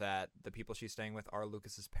turns out that the people she's staying with are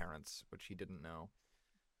Lucas's parents, which he didn't know.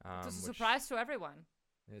 It's a surprise to everyone.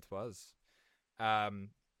 It was.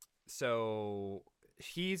 So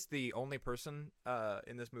he's the only person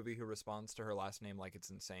in this movie who responds to her last name like it's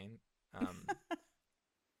insane.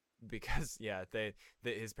 Because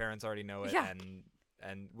his parents already know it,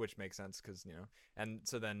 and which makes sense because and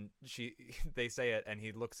so then they say it, and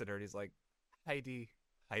he looks at her and he's like, Heidelberg.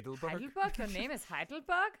 Heidelberg? Your name is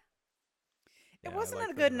Heidelberg? It wasn't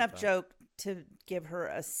a good enough joke to give her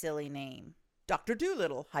a silly name. Dr.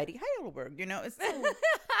 Doolittle, Heidi Heidelberg.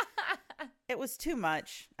 It was too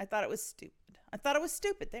much. I thought it was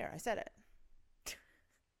stupid. There, I said it.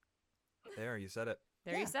 There, you said it.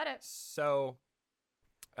 You said it. So,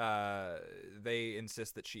 they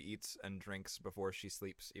insist that she eats and drinks before she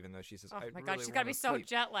sleeps, even though she says, Oh I my really God, she's got to be so sleep.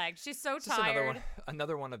 jet lagged. She's so It's just tired.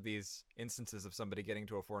 another one of these instances of somebody getting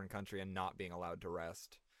to a foreign country and not being allowed to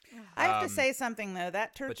rest. I have to say something though.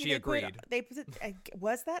 That turkey but she agreed.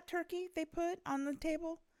 Was that turkey they put on the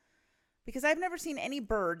table? Because I've never seen any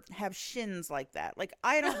bird have shins like that. Like,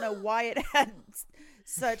 I don't know why it had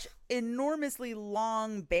such enormously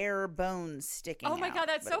long, bare bones sticking out. Oh my God,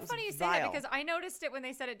 that's but so it was funny you say vile. that because I noticed it when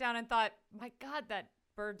they set it down and thought, my God, that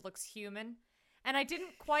bird looks human. And I didn't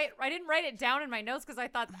write it down in my notes because I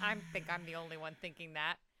thought, I think I'm the only one thinking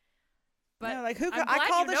that. But no, like who? I'm I glad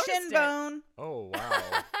call you the noticed shin it. bone. Oh,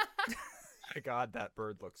 wow. My God, that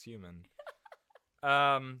bird looks human.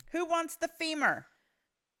 Who wants the femur?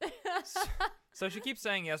 So she keeps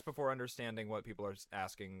saying yes before understanding what people are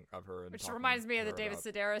asking of her. And Which talking reminds me of to the her David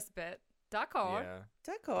about. Sedaris bit. D'accord.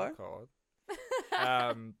 Yeah. D'accord.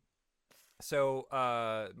 So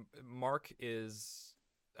Mark is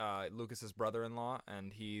Lucas's brother-in-law,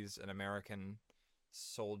 and he's an American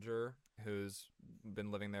soldier who's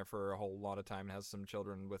been living there for a whole lot of time and has some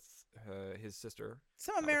children with his sister.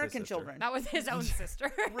 Some Not with his American sister. children. Not with his own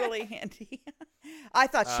sister. Really handy. I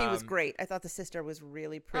thought she was great. I thought the sister was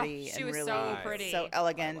really pretty. she and was really so pretty. so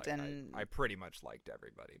elegant, and I pretty much liked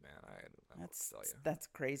everybody, man. I don't know what to tell you. that's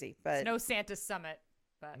crazy. But It's no Santa Summit.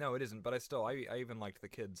 But No, it isn't. But I even liked the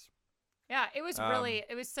kids. yeah, it was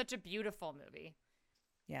it was such a beautiful movie.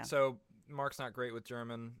 yeah. So Mark's not great with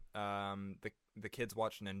German. The kids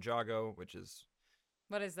watch Ninjago, which is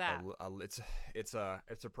What is that? it's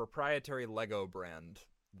a proprietary Lego brand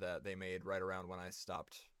that they made right around when I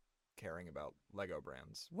stopped caring about Lego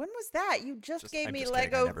brands. When was that? You just gave I'm me just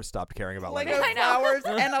kidding. Lego. I never stopped caring about Lego Lego. I know. flowers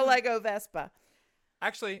and a Lego Vespa.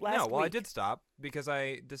 Actually, last no. Well, I week. did stop because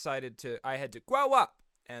I decided I had to grow up.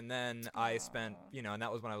 And then I spent, and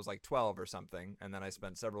that was when I was like 12 or something. And then I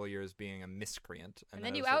spent several years being a miscreant. And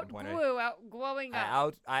then at you a certain point, outgrowing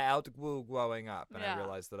up. I outgrew growing up, and Yeah. I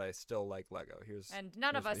realized that I still like Lego. And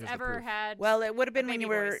none of us here's the ever proof. had. Well, it would have been when baby you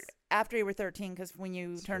were voice. after you were 13, because when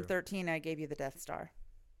you It's turned true. 13, I gave you the Death Star.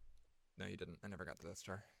 No, you didn't. I never got the Death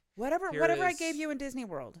Star. Whatever Here I is- gave you in Disney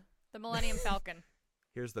World. The Millennium Falcon.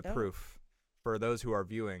 Here's the Oh. proof. For those who are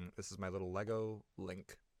viewing, this is my little Lego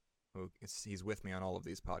Link. He's with me on all of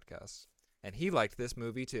these podcasts. And he liked this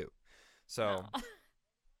movie too. So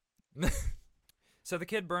so the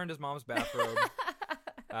kid burned his mom's bathrobe.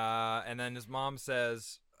 And then his mom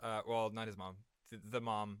says, well, not his mom. The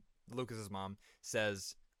mom, Lucas's mom,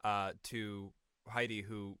 says to Heidi,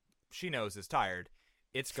 who she knows is tired,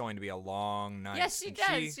 it's going to be a long night. Yes, she And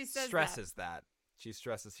does. She says stresses that. She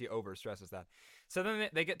overstresses that. So then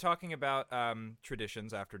they get talking about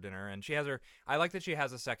traditions after dinner, and she has I like that she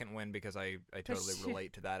has a second wind because I totally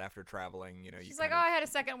relate to that after traveling. You know, She's like, oh, I had a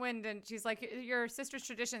second wind. And she's like, your sister's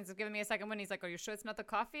traditions have given me a second wind. He's like, are you sure it's not the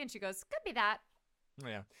coffee? And she goes, could be that.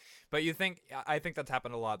 Yeah, but I think that's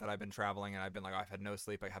happened a lot, that I've been traveling and I've been like, oh, I've had no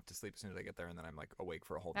sleep. I have to sleep as soon as I get there, and then I'm like awake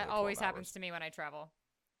for a whole. That another always 12 happens hours. to me when I travel.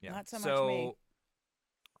 Yeah. Not so much me.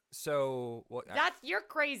 So what? You're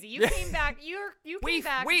crazy. You came back. You came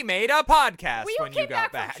back. We made a podcast you when came you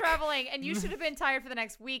got back from traveling, and you should have been tired for the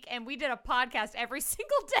next week. And we did a podcast every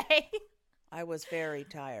single day. I was very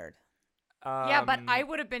tired. Yeah, but I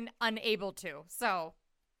would have been unable to. So,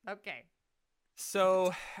 okay.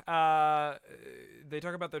 So they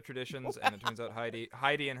talk about their traditions, and it turns out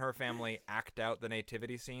Heidi and her family act out the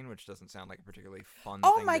nativity scene, which doesn't sound like a particularly fun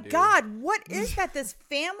Oh thing my to do. God, what is that? This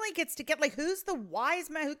family gets to get, like, who's the wise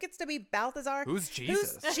man? Who gets to be Balthazar? Who's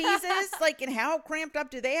Jesus? Who's Jesus? Like, and how cramped up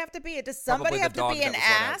do they have to be? Does somebody Probably the have to dog be that an was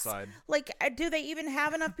let ass? outside. Like, do they even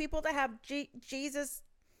have enough people to have Jesus,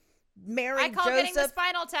 Mary, I call getting the Joseph?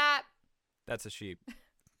 spinal tap. That's a sheep.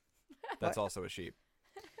 That's also a sheep.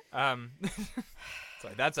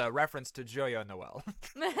 Sorry, that's a reference to Joyeux Noel.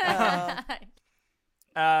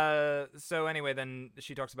 So anyway, then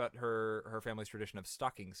she talks about her family's tradition of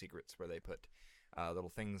stocking secrets, where they put little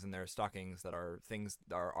things in their stockings that are things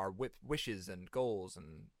are wishes and goals,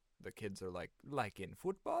 and the kids are like in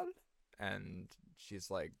football, and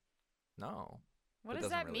she's like, no. What It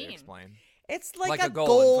does doesn't that really mean? Explain. It's like Like a a goal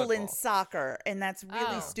goal in in football. soccer, and that's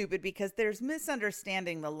really Oh. stupid because there's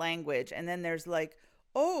misunderstanding the language, and then there's like,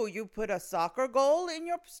 oh, you put a soccer goal in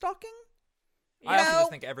your stocking? I also No.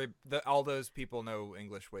 just think all those people know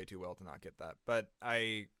English way too well to not get that. But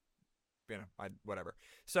whatever.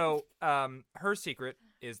 So her secret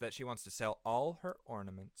is that she wants to sell all her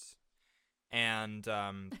ornaments, and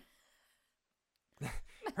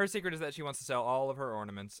her secret is that she wants to sell all of her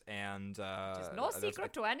ornaments, and There's no that's-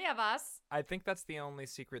 secret to any of us. I think that's the only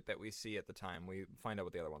secret that we see at the time. We find out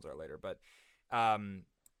what the other ones are later. But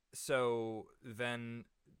so then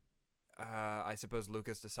I suppose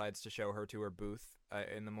Lucas decides to show her to her booth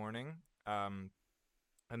in the morning. And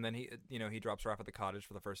then he drops her off at the cottage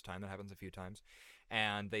for the first time. That happens a few times.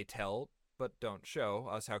 And they tell, but don't show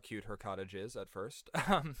us how cute her cottage is at first.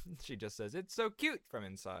 She just says, it's so cute from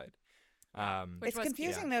inside. It's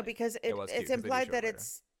confusing, though, because it's implied that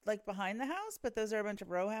it's like behind the house, but those are a bunch of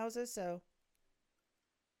row houses, so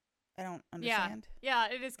I don't understand. Yeah,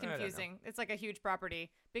 it is confusing. It's like a huge property.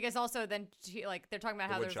 Because also then they're talking about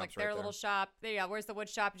how there's like their little shop. Where's the wood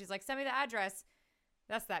shop? And she's like, send me the address.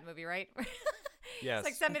 That's that movie, right? Yes. It's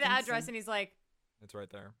like, send me the address. And he's like, it's right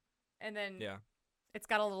there. And then it's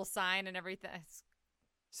got a little sign and everything.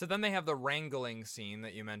 So then they have the wrangling scene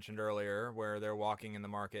that you mentioned earlier where they're walking in the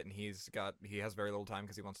market and he has very little time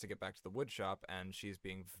because he wants to get back to the wood shop, and she's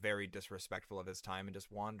being very disrespectful of his time and just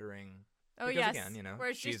wandering. Oh, because, yes. Again,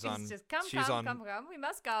 where she's just come, we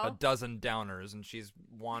must go. A dozen downers, and she's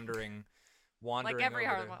wandering like every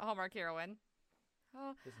Hallmark heroine.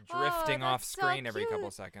 Just drifting off screen every couple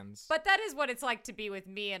seconds. But that is what it's like to be with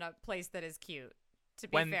me in a place that is cute. To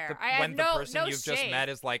be fair, when the person you've just met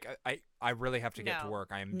is like, I really have to get to work.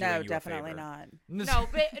 I am doing you a favor. No, definitely not. No,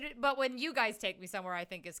 but when you guys take me somewhere I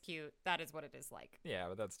think is cute, that is what it is like. Yeah,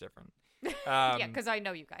 but that's different. Yeah, because I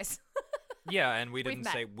know you guys. Yeah, and we didn't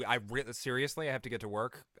say. Seriously, I have to get to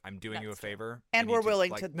work. I'm doing you a favor, and we're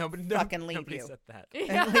willing to fucking leave you. Said that.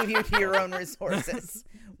 And leave you to your own resources.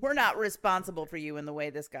 We're not responsible for you in the way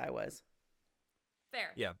this guy was. Fair.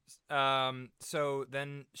 Yeah. So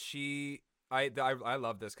then I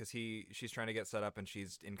love this because she's trying to get set up and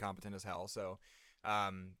she's incompetent as hell. So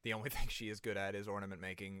the only thing she is good at is ornament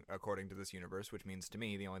making, according to this universe, which means to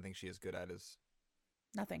me the only thing she is good at is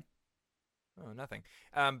nothing. Oh, nothing.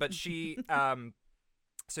 But she,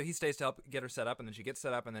 so he stays to help get her set up, and then she gets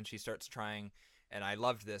set up, and then she starts trying. And I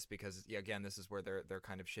loved this because, again, this is where they're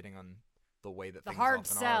kind of shitting on the way that things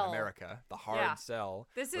often are in America. The hard sell.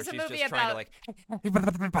 This is a she's movie just about. Trying to like, you want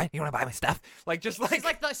to buy my stuff? She's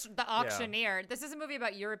like the auctioneer. This is a movie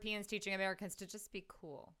about Europeans teaching Americans to just be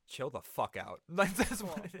cool. Chill the fuck out. Like, that's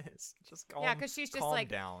what it is. Just calm. Yeah, because she's just like,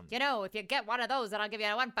 down. If you get one of those, then I'll give you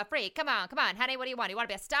one for free. Come on, honey. What do you want? You want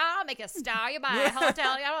to be a star? I'll make you a star. You buy a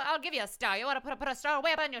hotel? I'll give you a star. You want to put a star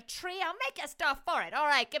way up on your tree? I'll make you a star for it. All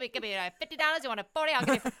right, give me $50. You want a $40? I'll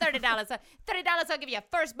give you $30. $30. I'll give you a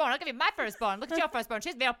firstborn. I'll give you my firstborn. Look at your firstborn.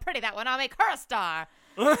 She's real pretty, that one. I'll make her a star.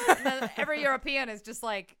 And then every European is just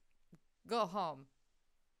like, go home.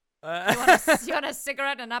 You want a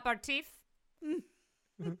cigarette and an aperitif?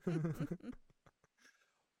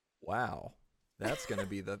 Wow, that's gonna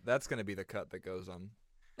be the cut that goes on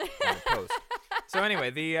the post. So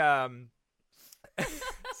anyway,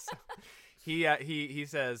 he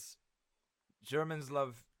says Germans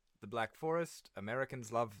love the Black Forest,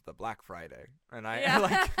 Americans love the Black Friday, and I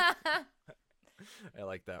like. I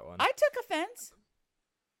like that one. I took offense.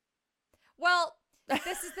 Well,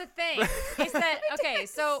 this is the thing. Is that okay?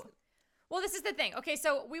 So, this is the thing. Okay,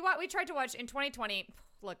 so we tried to watch in 2020.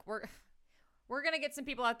 Look, we're gonna get some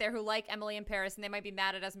people out there who like Emily in Paris, and they might be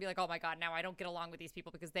mad at us and be like, "Oh my God, now I don't get along with these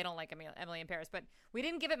people because they don't like Emily in Paris." But we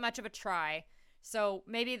didn't give it much of a try, so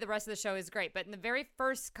maybe the rest of the show is great. But in the very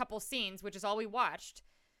first couple scenes, which is all we watched,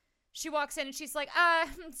 she walks in and she's like,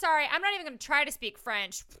 sorry, I'm not even going to try to speak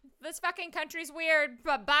French. This fucking country's weird,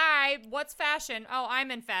 but bye. What's fashion? Oh, I'm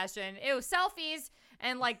in fashion. Ew, selfies.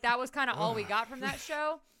 And, like, that was kind of all we got from that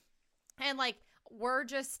show. And, like, we're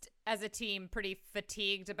just, as a team, pretty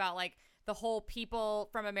fatigued about, like, the whole people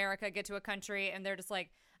from America get to a country and they're just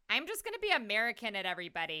like, I'm just going to be American at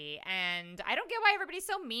everybody. And I don't get why everybody's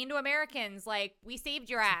so mean to Americans. Like, we saved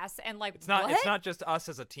your ass. And, like, It's not just us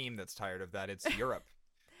as a team that's tired of that. It's Europe.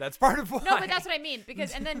 That's part of why. No, but that's what I mean.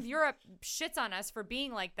 And then Europe shits on us for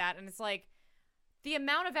being like that. And it's like the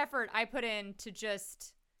amount of effort I put in to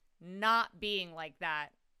just not being like that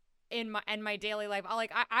in my daily life.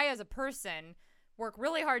 I as a person work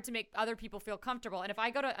really hard to make other people feel comfortable. And if I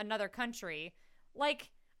go to another country, like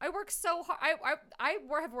I work so hard. I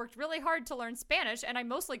have worked really hard to learn Spanish, and I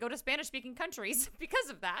mostly go to Spanish-speaking countries because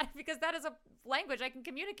of that, because that is a language I can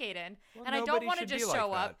communicate in. Well, and I don't want to just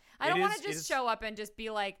show up. I don't want to just show up and just be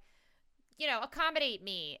like, accommodate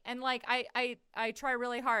me. And like I try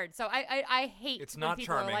really hard. So I hate it's when not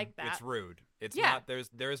people charming. Are like that. It's rude. It's not.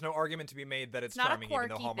 There is no argument to be made that it's charming, even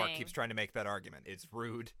though Hallmark keeps trying to make that argument. It's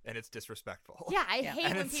rude and it's disrespectful. Yeah, I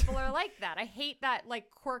hate when people are like that. I hate that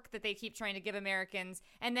like quirk that they keep trying to give Americans,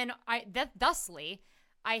 and then thusly,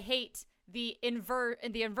 I hate the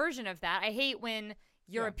inversion of that. I hate when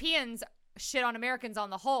Europeans shit on Americans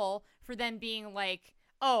on the whole for them being like,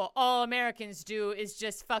 oh, all Americans do is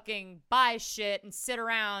just fucking buy shit and sit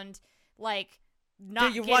around like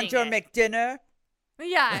not. Do you want your McDinner?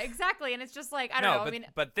 Yeah, exactly. And it's just like, I don't know.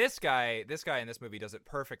 But this guy in this movie does it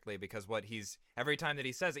perfectly because every time that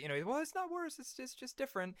he says it, it's not worse. It's just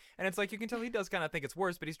different. And it's like, you can tell he does kind of think it's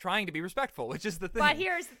worse, but he's trying to be respectful, which is the thing. But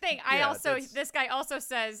here's the thing. This guy also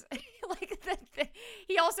says,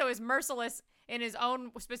 he also is merciless in his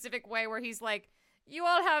own specific way where he's like, you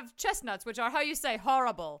all have chestnuts, which are how you say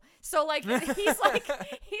horrible. So like, he's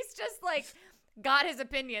just like, got his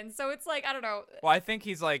opinion. So it's like, I don't know. Well, I think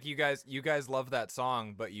he's like, you guys love that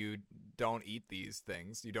song, but you don't eat these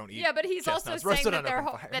things. You don't eat. Yeah, but he's also saying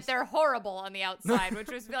that they're horrible on the outside, which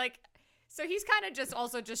was like, so he's kind of just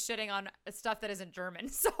shitting on stuff that isn't German.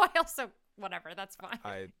 So I also, whatever, that's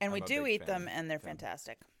fine. We do eat them, and they're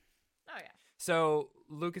fantastic. Oh yeah. So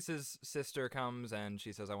Lucas's sister comes and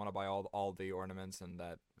she says, "I want to buy all the ornaments," and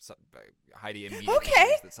that Heidi immediately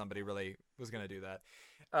knows that somebody really was going to do that.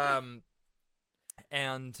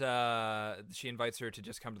 And she invites her to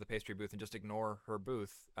just come to the pastry booth and just ignore her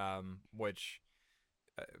booth, which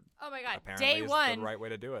oh my god, apparently day is one, the right way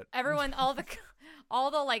to do it. Everyone, all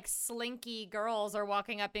the like slinky girls are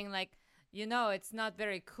walking up being like, it's not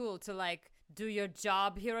very cool to like do your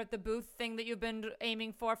job here at the booth thing that you've been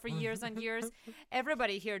aiming for years and years.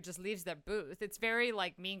 Everybody here just leaves their booth. It's very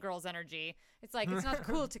like Mean Girls energy. It's like, it's not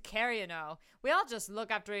cool to care, We all just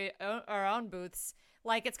look after our own booths.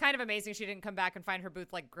 Like, it's kind of amazing she didn't come back and find her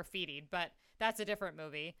booth like graffitied, but that's a different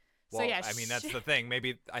movie. Well, so yeah, I mean, that's the thing.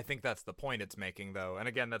 Maybe I think that's the point it's making, though. And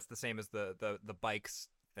again, that's the same as the bikes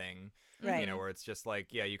thing, right? Where it's just like,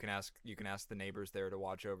 yeah, you can ask the neighbors there to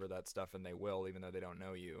watch over that stuff, and they will, even though they don't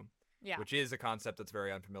know you. Yeah, which is a concept that's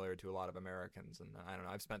very unfamiliar to a lot of Americans. And I don't know,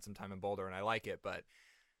 I've spent some time in Boulder and I like it, but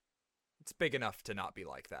it's big enough to not be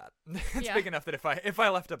like that. It's big enough that if I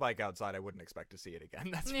left a bike outside, I wouldn't expect to see it again.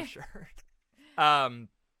 That's for sure.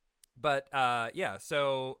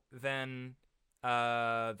 So then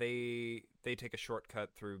they take a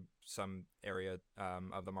shortcut through some area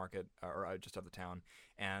of the market or just of the town,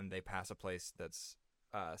 and they pass a place that's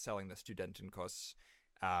selling the Studentenkos.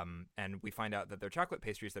 And we find out that they're chocolate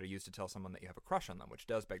pastries that are used to tell someone that you have a crush on them, which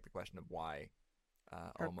does beg the question of why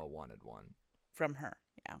Oma wanted one. From her,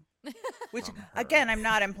 yeah. Which, again, I'm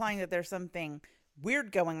not implying that there's something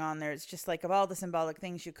weird going on there. It's just like, of all the symbolic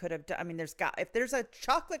things you could have done. I mean, if there's a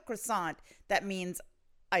chocolate croissant that means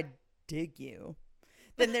I dig you,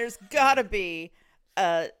 then there's got to be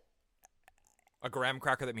a graham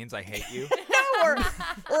cracker that means I hate you. No,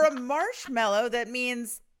 or a marshmallow that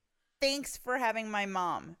means thanks for having my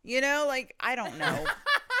mom. Like, I don't know.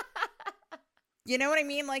 You know what I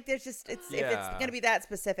mean? Like, there's just, if it's going to be that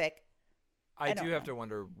specific. I do have to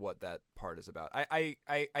wonder what that part is about. I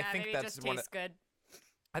think maybe that's it just tastes good.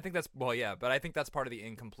 I think that's, but I think that's part of the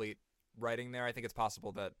incomplete writing there. I think it's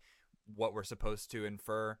possible that what we're supposed to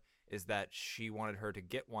infer is that she wanted her to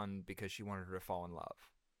get one because she wanted her to fall in love.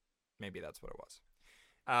 Maybe that's what it was.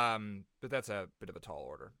 But that's a bit of a tall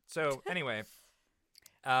order. So anyway,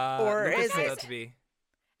 or is it to be?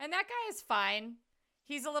 And that guy is fine.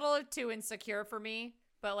 He's a little too insecure for me,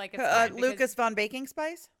 but like it's fine Lucas von Baking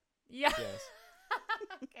Spice. Yeah. Yes.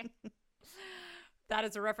 Okay. That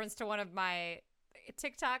is a reference to one of my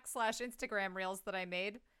TikTok/Instagram reels that I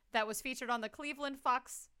made that was featured on the Cleveland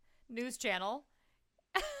Fox News Channel.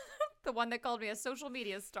 The one that called me a social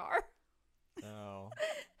media star. Oh.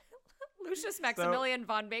 Lucius Maximilian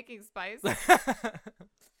von Baking Spice.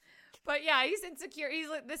 But yeah, he's insecure.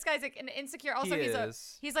 This guy's like an insecure. Also,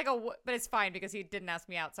 he's like but it's fine because he didn't ask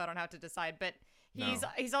me out, so I don't have to decide. But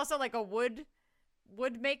he's also like a wood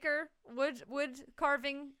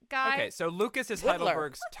carving guy. Okay, so Lucas is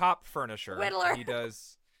Heidelberg's top furnisher. Whittler.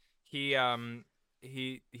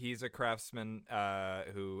 He's a craftsman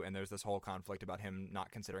who, and there's this whole conflict about him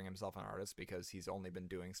not considering himself an artist because he's only been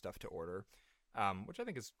doing stuff to order, which I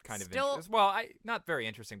think is kind of interesting. Well, not very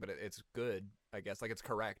interesting, but it's good, I guess. Like, it's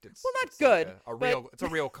correct. It's good. Like it's a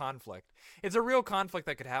real conflict. It's a real conflict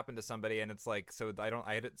that could happen to somebody, and it's like, so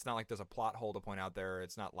it's not like there's a plot hole to point out there.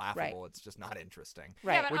 It's not laughable. Right. It's just not interesting.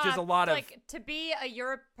 Right. Yeah, but, which is a lot of to be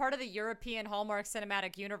part of the European Hallmark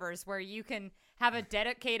cinematic universe where you can have a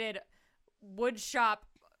dedicated wood shop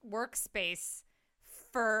workspace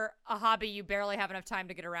for a hobby you barely have enough time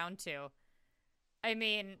to get around to. I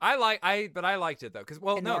mean, I liked it though, because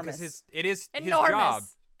it is enormous his job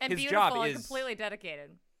and his beautiful job and is completely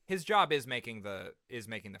dedicated. His job is making the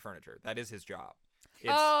furniture. That is his job.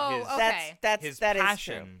 It's okay. His that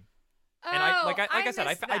passion. Is true. And I said,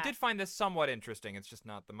 missed I that. did find this somewhat interesting. It's just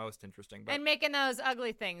not the most interesting. But And making those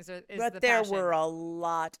ugly things is but the there passion. were a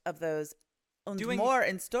lot of those and more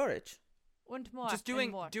in storage. and more. Just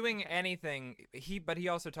and more. doing anything. But he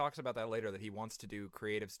also talks about that later, that he wants to do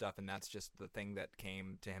creative stuff, and that's just the thing that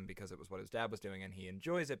came to him because it was what his dad was doing, and he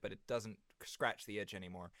enjoys it, but it doesn't scratch the itch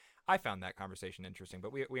anymore. I found that conversation interesting,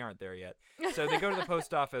 but we aren't there yet. So they go to the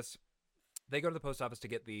post office. They go to the post office to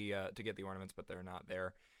get the ornaments, but they're not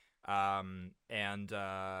there.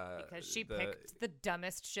 Because she picked the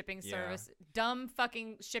dumbest shipping service, dumb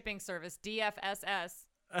fucking shipping service, DFSS.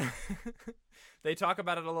 They talk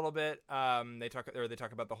about it a little bit. They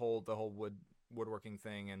talk about the whole woodworking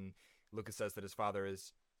thing, and Lucas says that his father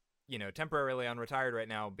is, temporarily unretired right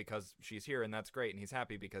now because she's here, and that's great, and he's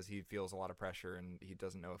happy because he feels a lot of pressure, and he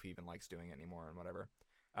doesn't know if he even likes doing it anymore, and whatever.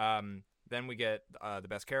 Then we get the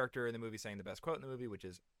best character in the movie saying the best quote in the movie, which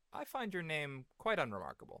is, "I find your name quite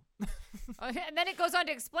unremarkable." And then it goes on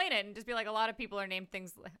to explain it and just be like, a lot of people are named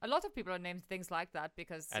things like that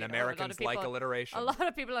because and Americans like alliteration. A lot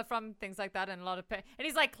of people are from things like that, and and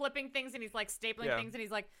he's like clipping things and he's like stapling things, and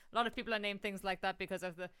he's like, a lot of people are named things like that because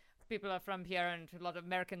of the people are from here, and a lot of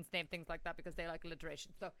Americans name things like that because they like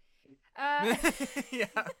alliteration. So yeah,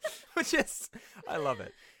 which is, I love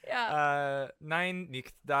it. Yeah. Nein,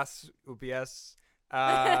 nicht das UPS.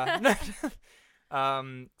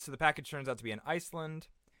 So the package turns out to be in Iceland,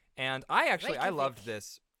 and I loved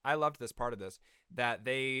this. I loved this part of this, that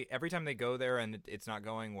they, every time they go there and it's not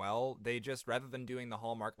going well, they just, rather than doing the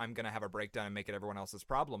Hallmark, I'm going to have a breakdown and make it everyone else's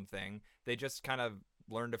problem thing, they just kind of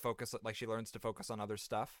learn to focus, like she learns to focus on other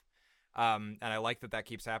stuff. And I like that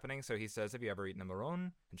keeps happening. So he says, "Have you ever eaten a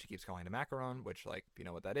macaron?" And she keeps calling it a macaron, which, like, if you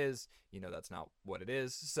know what that is, that's not what it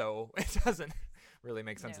is. So it doesn't really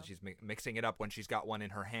make sense that she's mixing it up when she's got one in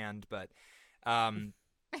her hand. But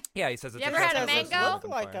yeah, he says it's. You ever had a mango?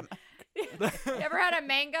 You ever had a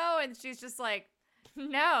mango? And she's just like,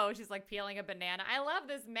 no. She's like peeling a banana. I love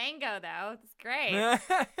this mango though. It's great.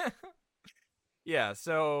 Yeah.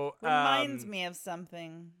 So reminds me of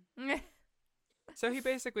something. So he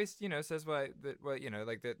basically, says he's not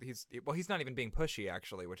even being pushy,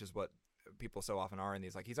 actually, which is what people so often are in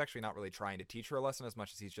these. Like, he's actually not really trying to teach her a lesson as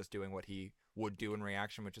much as he's just doing what he would do in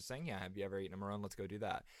reaction, which is saying, "Yeah, have you ever eaten a macaron? Let's go do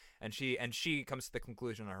that." And she comes to the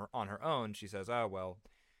conclusion on her own. She says, "Oh, well,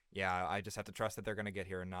 yeah, I just have to trust that they're going to get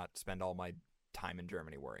here and not spend all my time in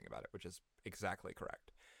Germany worrying about it," which is exactly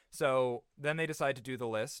correct. So then they decide to do the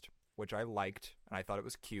list, which I liked, and I thought it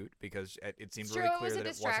was cute because it seemed really clear that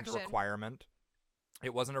it wasn't a requirement.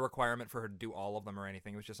 It wasn't a requirement for her to do all of them or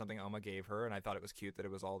anything. It was just something Oma gave her, and I thought it was cute that it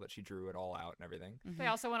was all that she drew it all out and everything. Mm-hmm. They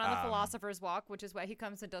also went on the philosopher's walk, which is where he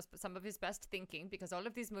comes and does some of his best thinking, because all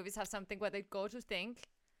of these movies have something where they go to think.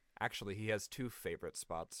 Actually, he has two favorite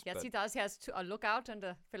spots. Yes, he does. He has a lookout and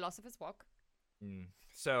a philosopher's walk.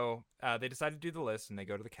 So they decide to do the list, and they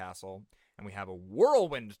go to the castle, and we have a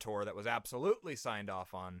whirlwind tour that was absolutely signed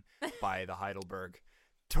off on by the Heidelberg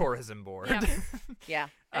Tourism Board. Yeah.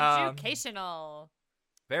 Educational.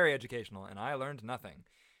 Very educational, and I learned nothing.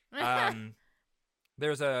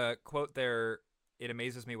 There's a quote there, "It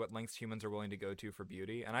amazes me what lengths humans are willing to go to for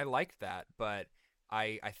beauty," and I liked that, but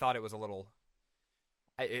I thought it was a little...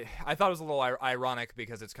 I thought it was a little ironic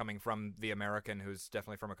because it's coming from the American, who's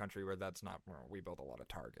definitely from a country where that's not... Well, we build a lot of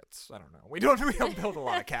Targets. I don't know. We don't build a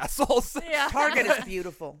lot of castles. Yeah. Target is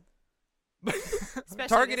beautiful. Especially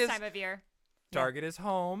Target this time of year. Target is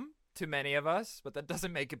home to many of us, but that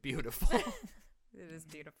doesn't make it beautiful. It is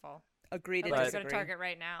beautiful. Agreed. I'd like to go to Target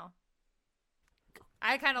right now.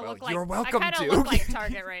 I kind of look like... You're welcome to. look like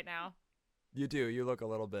Target right now. You do. You look a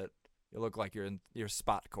little bit... You look like you're in your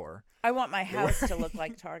spot core. I want my house to look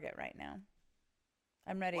like Target right now.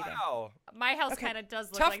 I'm ready to. Wow. My house kind of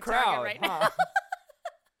does look Tough like crowd, Target right now.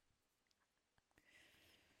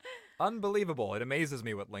 Unbelievable. It amazes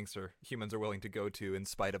me what lengths humans are willing to go to in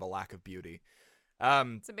spite of a lack of beauty.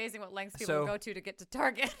 It's amazing what lengths people go to get to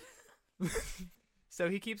Target. So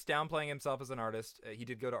he keeps downplaying himself as an artist. He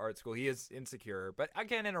did go to art school. He is insecure, but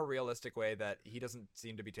again, in a realistic way that he doesn't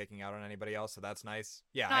seem to be taking out on anybody else, so that's nice.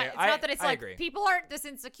 Yeah, it's not that it's like agree. People aren't this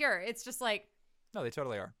insecure. It's just like... No, they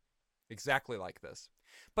totally are. Exactly like this.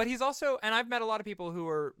 But he's also... And I've met a lot of people who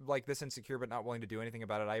are like this insecure but not willing to do anything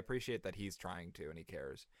about it. I appreciate that he's trying to and he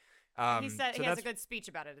cares. He said he has a good speech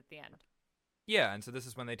about it at the end. Yeah, and so this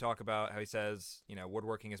is when they talk about how he says,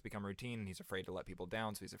 woodworking has become routine and he's afraid to let people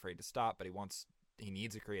down, so he's afraid to stop, but he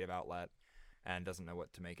needs a creative outlet and doesn't know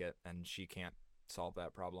what to make it, and she can't solve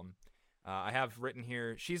that problem. I have written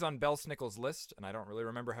here, she's on Belsnickel's list, and I don't really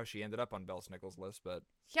remember how she ended up on Belsnickel's list, but...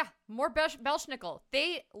 Yeah, more Belschnickel.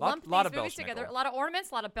 They lumped these movies together. A lot of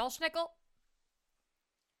ornaments, a lot of Belschnickel.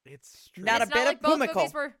 It's true. Not a bit of Pumical.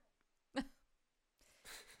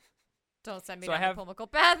 Don't send me down to Pumical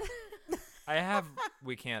path.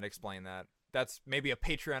 We can't explain that. that's maybe a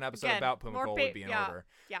Patreon episode Again, about Pumacol would be in order.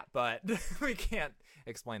 Yeah. But we can't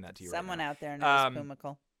explain that to you. Someone right now. out there knows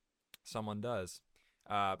Pumacol. Someone does.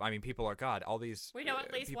 I mean, people are all these we know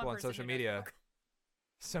at least people one on person social who knows media. Pumacol.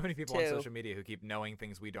 So many people on social media who keep knowing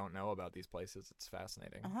things we don't know about these places. It's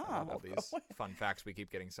fascinating. All these fun facts we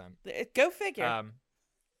keep getting sent. Go figure.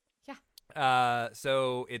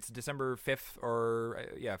 So it's December 5th or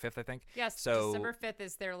 5th, I think. Yes. So December 5th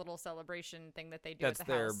is their little celebration thing that they do that's at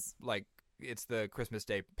the house. their it's the Christmas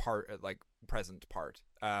Day part, present part.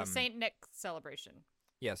 The Saint Nick celebration.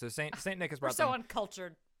 Yeah. So Saint Nick has We're brought so them.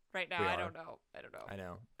 uncultured right now. I don't know. I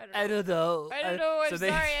know. I don't know. I'm So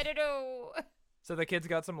sorry. I don't know. So the kids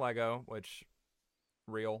got some Lego, which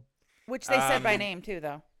real. Which they said by name too,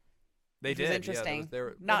 though. They did. Which is interesting.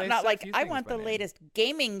 Yeah, not like I want the latest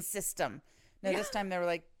gaming system. No, this time they were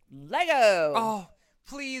like Lego. Oh,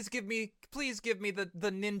 please give me the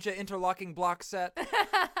Ninja interlocking block set.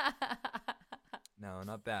 No,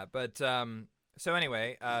 not that. But so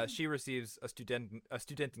anyway, she receives a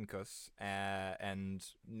studentenkuss, and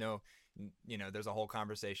no. There's a whole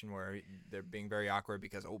conversation where they're being very awkward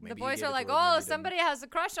because maybe the boys you gave are it like, to her, maybe you somebody has a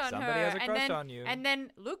crush on Somebody her. has a crush on you. And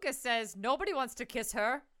then Lucas says nobody wants to kiss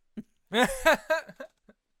her.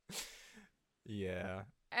 Yeah.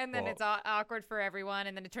 And then it's awkward for everyone.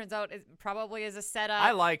 And then it turns out it probably is a setup.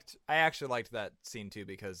 I actually liked that scene too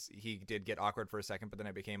because he did get awkward for a second, but then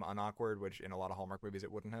it became unawkward, which in a lot of Hallmark movies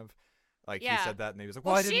it wouldn't have. He said that and he was like,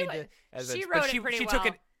 "Well, I didn't mean to." She wrote it pretty well. Took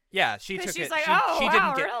it. Yeah, she took it. She's like, she wow,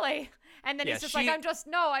 didn't get, really? And then he's just like, there's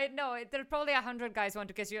probably 100 guys want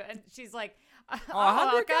to kiss you. And she's like,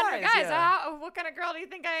 100 guys. Yeah. What kind of girl do you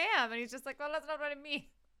think I am? And he's just like, well, that's not what I mean.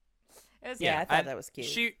 I thought that was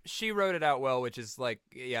cute. She wrote it out well, which is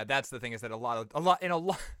that's the thing is that a lot.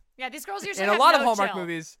 Yeah, these girls usually in have a lot no of Hallmark chill.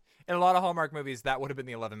 movies. In a lot of Hallmark movies, that would have been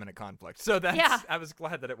the 11-minute conflict. So I was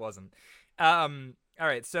glad that it wasn't. All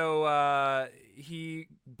right, so he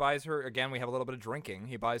buys her again. We have a little bit of drinking.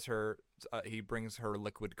 He buys her. He brings her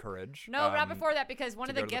liquid courage. No, not before that, because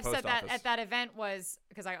one of the gifts at that event was,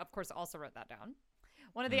 because I of course also wrote that down.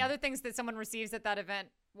 One of the other things that someone receives at that event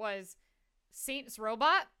was Saint's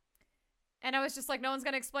robot, and I was just like, no one's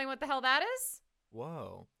gonna explain what the hell that is.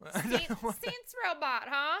 Whoa. Saint's robot,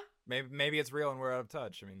 huh? Maybe it's real and we're out of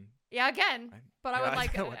touch. I mean. Yeah, again. But I would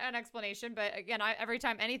like an explanation. But again, every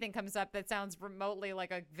time anything comes up that sounds remotely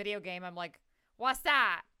like a video game, I'm like, what's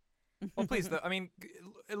that? Well, please,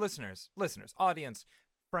 listeners, audience,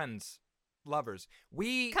 friends, lovers,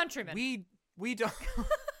 countrymen, we don't,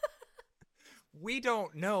 we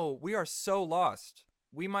don't know. We are so lost.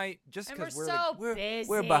 We might just because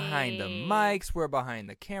we're behind the mics, we're behind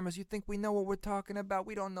the cameras. You think we know what we're talking about?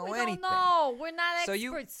 We don't know anything. We don't know. We're not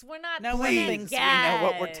experts. We're not. No one thinks we know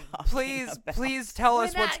what we're talking about. Please tell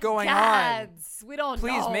us what's going on. We don't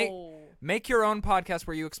know. Please make your own podcast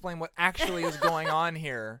where you explain what actually is going on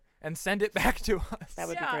here and send it back to us. That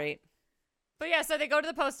would be great. But yeah, so they go to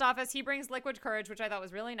the post office. He brings liquid courage, which I thought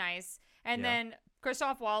was really nice. And then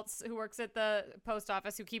Christoph Waltz, who works at the post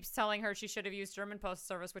office, who keeps telling her she should have used German post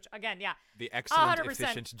service, which again, the excellent, 100%,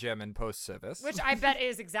 efficient German post service, which I bet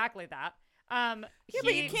is exactly that.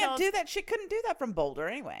 But you can't do that. She couldn't do that from Boulder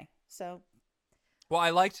anyway. So, well,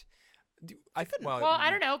 I don't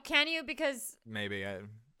know. Can you? Because maybe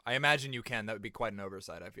I imagine you can. That would be quite an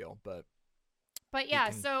oversight. I feel, but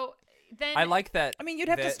yeah. So then I like that. I mean, you'd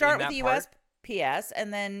have to start with the USPS,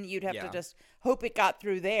 and then you'd have to just hope it got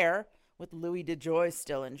through there with Louis DeJoy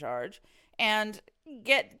still in charge, and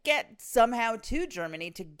get somehow to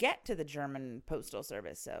Germany to get to the German postal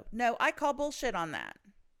service. So no, I call bullshit on that.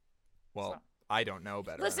 Well, I don't know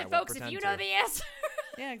better. Listen, folks, if you know the answer.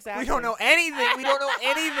 Yeah, exactly. We don't know anything. We don't know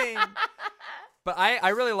anything. But I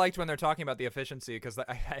really liked when they're talking about the efficiency, because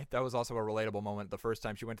that was also a relatable moment the first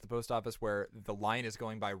time she went to the post office, where the line is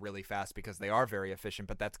going by really fast because they are very efficient,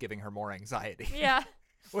 but that's giving her more anxiety. Yeah.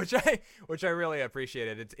 which I really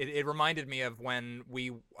appreciated. It reminded me of when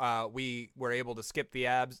we were able to skip the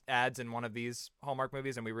ads in one of these Hallmark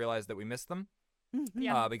movies, and we realized that we missed them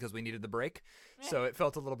because we needed the break. So it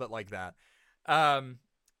felt a little bit like that.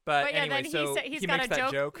 But anyway, then he's got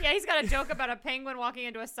a joke. Yeah, he's got a joke about a penguin walking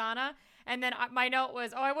into a sauna. And then my note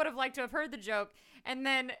was, I would have liked to have heard the joke. And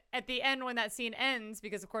then at the end, when that scene ends,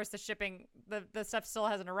 because of course the shipping, the stuff still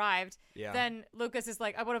hasn't arrived, then Lucas is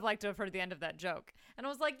like, I would have liked to have heard the end of that joke. And I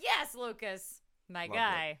was like, yes, Lucas, my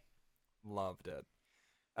guy. Loved it.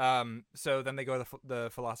 So then they go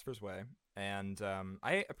the Philosopher's Way. And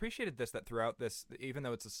I appreciated that throughout this, even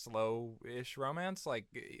though it's a slow-ish romance, like,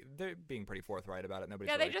 they're being pretty forthright about it.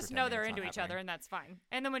 Nobody's they just know they're into each other, and that's fine.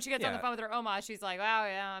 And then when she gets on the phone with her Oma, she's like, wow,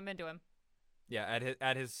 yeah, I'm into him. Yeah,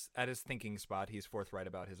 at his thinking spot, he's forthright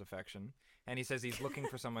about his affection. and he says he's looking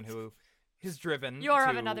for someone who is driven. You're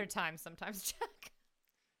of another time sometimes, Jack.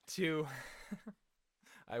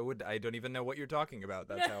 I don't even know what you're talking about.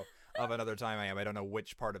 That's how of another time I am. I don't know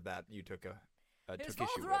which part of that you took His took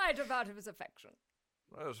issue forthright about his affection.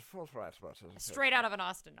 Forthright about his affection. Straight out of an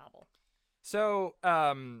Austen novel. So,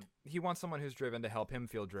 he wants someone who's driven to help him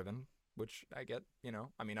feel driven, which I get,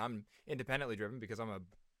 I mean, I'm independently driven because I'm a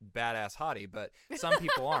badass hottie, but some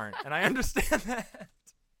people aren't, and I understand that.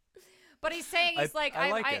 But he's saying, I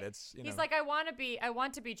like it. It's, he's like, I want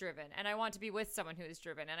to be driven, and I want to be with someone who is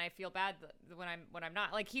driven, and I feel bad when I'm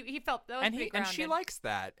not. Like he felt that was pretty grounded. And she likes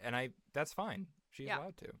that, and that's fine. She's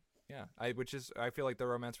allowed to. Yeah. I feel like the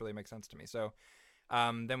romance really makes sense to me. So,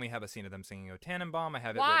 then we have a scene of them singing O Tannenbaum. I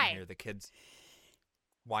have it written here. The kids.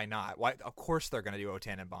 Why not? Why? Of course they're going to do O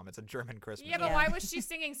Tannenbaum. It's a German Christmas. Yeah, but why was she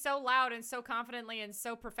singing so loud and so confidently and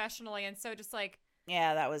so professionally and so just like?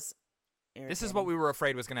 Yeah, that was irritating. This is what we were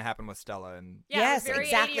afraid was going to happen with Stella. And yes, very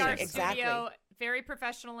exactly. ADR studio, very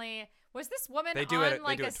professionally. Was this woman on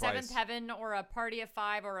like a Seventh Heaven or a Party of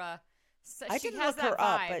Five or a? I didn't look her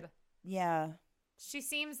up, but yeah, she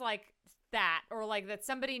seems like that, or like that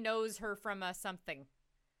somebody knows her from a something.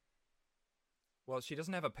 Well, she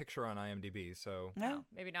doesn't have a picture on IMDb, so no,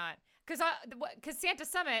 maybe not. Because Santa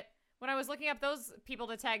Summit, when I was looking up those people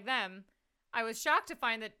to tag them, I was shocked to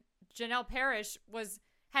find that Janelle Parrish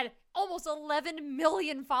had almost 11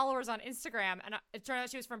 million followers on Instagram, and it turned out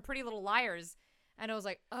she was from Pretty Little Liars, and I was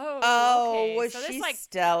like, okay. Was so she this, like,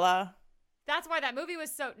 Stella? That's why that movie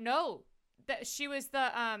was so that she was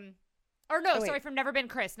the from Never Been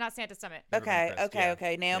Chris, not Santa Summit.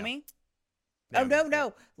 Okay. Naomi. Yeah.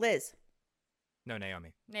 No, Liz. No,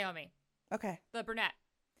 Naomi. Okay. The brunette.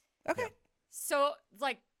 Okay. Yeah. So,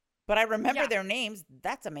 like... But I remember their names.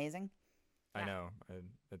 That's amazing. I know.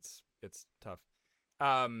 It's tough.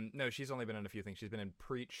 No, she's only been in a few things. She's been in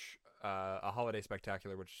Preach, A Holiday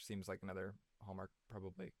Spectacular, which seems like another Hallmark,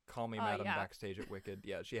 probably. Call Me Madam, Backstage at Wicked.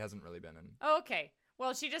 Yeah, she hasn't really been in... Oh, okay.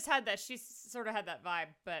 Well, she just had that. She sort of had that vibe,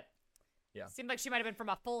 but... Yeah. Seemed like she might have been from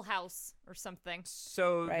a Full House or something.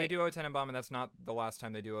 So they do O Tannenbaum, and that's not the last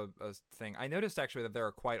time they do a thing. I noticed, actually, that there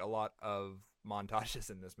are quite a lot of montages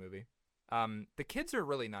in this movie. The kids are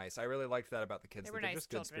really nice. I really liked that about the kids. They're nice just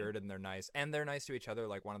good-spirited, and they're nice. And they're nice to each other.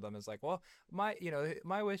 Like, one of them is like, well,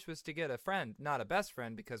 my wish was to get a friend, not a best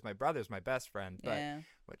friend, because my brother's my best friend. But,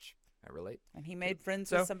 which I relate. And he made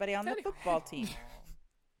friends with somebody on the football team.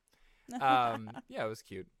 Yeah, it was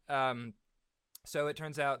cute. So it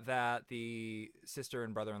turns out that the sister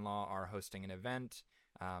and brother-in-law are hosting an event,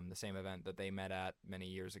 the same event that they met at many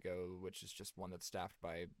years ago, which is just one that's staffed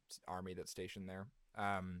by army that's stationed there.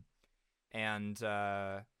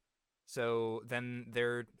 So then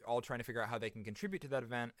they're all trying to figure out how they can contribute to that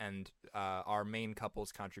event, and our main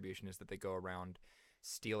couple's contribution is that they go around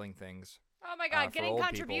stealing things. Oh my God, getting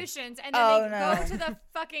contributions, and then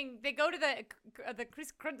they go to the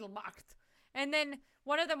Chris Krindelmarkt. And then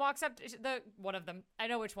one of them walks up to I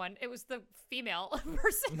know which one. It was the female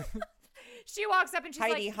person. She walks up and she's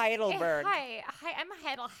Heidi like, Heidelberg. Hey, hi, I'm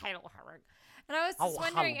Heidelberg. And I was just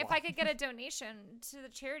wondering if I could get a donation to the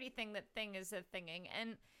charity thing that thing is a thinging.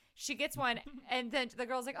 And she gets one, and then the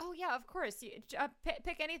girl's like, oh yeah, of course.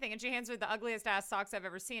 Pick anything. And she hands her the ugliest ass socks I've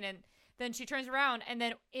ever seen. And then she turns around, and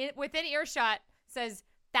then within earshot says,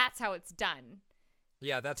 that's how it's done.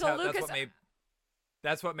 Yeah, that's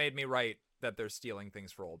what made me write that they're stealing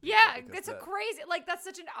things for old people. Yeah, it's a crazy, like, that's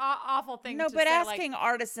such an awful thing to say. No, but asking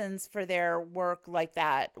artisans for their work like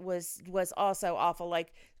that was also awful.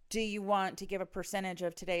 Like, do you want to give a percentage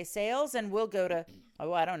of today's sales? And we'll go to,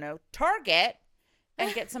 I don't know, Target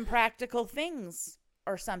and get some practical things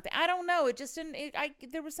or something. I don't know. It just didn't,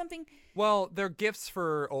 there was something. Well, they're gifts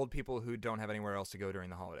for old people who don't have anywhere else to go during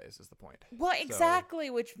the holidays is the point. Well, exactly,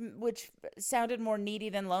 which sounded more needy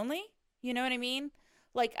than lonely. You know what I mean?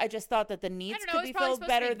 Like, I just thought that the needs could be filled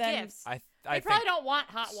better than... They probably don't want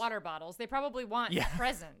hot water bottles. They probably want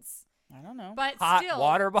presents. I don't know. But hot still...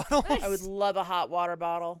 water bottles? I would love a hot water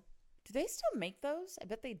bottle. Do they still make those? I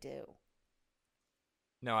bet they do.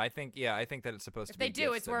 No, I think that it's supposed to be If they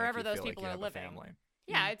do, it's wherever those people are living.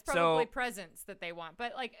 Yeah, it's probably presents that they want.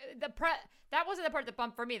 But, like, that wasn't the part that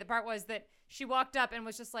bumped for me. The part was that she walked up and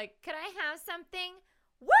was just like, could I have something?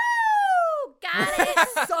 Woo! Got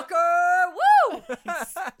it, sucker! Woo!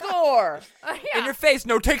 Score! In your face,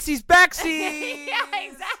 no takesies, backsies! Yeah,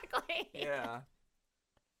 exactly. Yeah.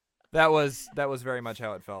 That was very much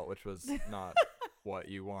how it felt, which was not what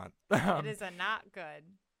you want. It is not good.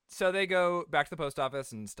 So they go back to the post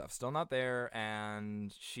office, and stuff's still not there,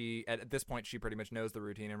 and at this point, she pretty much knows the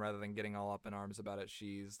routine, and rather than getting all up in arms about it,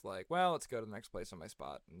 she's like, well, let's go to the next place on my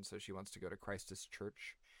spot. And so she wants to go to Christ's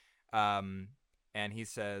Church. And he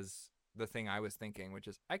says the thing I was thinking, which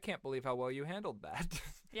is, I can't believe how well you handled that.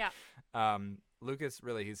 Yeah. Lucas,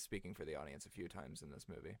 really, he's speaking for the audience a few times in this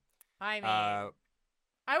movie. I mean,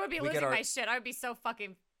 I would be losing my shit. I would be so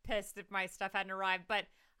fucking pissed if my stuff hadn't arrived. But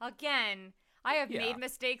again, I have made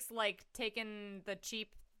mistakes like taking the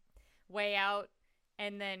cheap way out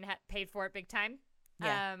and then paid for it big time.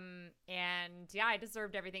 Yeah. And yeah, I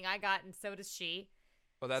deserved everything I got, and so does she.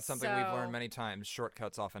 Well, that's something we've learned many times.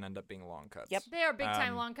 Shortcuts often end up being long cuts. Yep. They are big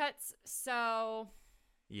time long cuts. So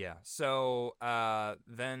yeah. So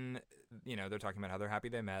then, they're talking about how they're happy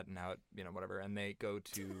they met and how whatever, and they go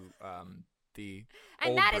to the and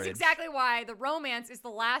old that bridge. is exactly why the romance is the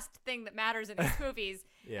last thing that matters in these movies,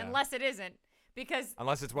 unless it isn't. Because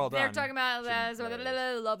unless it's well done. They're talking about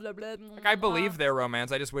blah, blah, blah, like, I believe their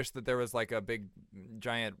romance. I just wish that there was like a big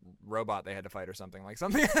giant robot they had to fight or something. Like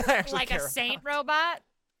something that I actually like a saint robot?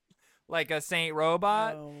 Like a saint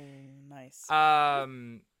robot? Oh, nice.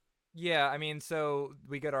 Yeah, I mean, so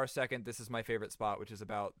we get our second This Is My Favorite Spot, which is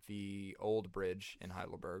about the old bridge in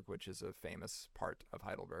Heidelberg, which is a famous part of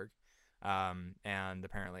Heidelberg. And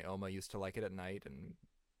apparently Oma used to like it at night, and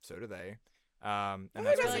so do they. And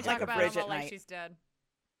that's really talk about bridge at like night. She's dead.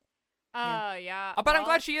 Yeah. But I'm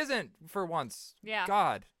glad she isn't for once. Yeah.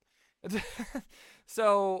 God.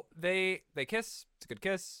 So they kiss. It's a good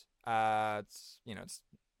kiss. It's it's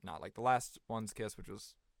not like the last one's kiss, which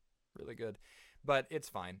was really good, but it's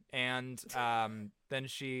fine. And then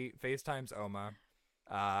she FaceTimes Oma.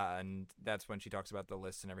 And that's when she talks about the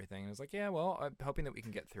list and everything. And it's like, yeah, well, I'm hoping that we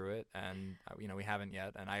can get through it. And, we haven't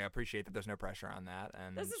yet. And I appreciate that there's no pressure on that.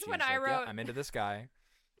 And this is she's when like, I wrote, yeah, I'm into this guy.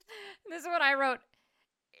 This is what I wrote.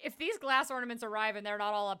 If these glass ornaments arrive and they're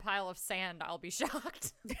not all a pile of sand, I'll be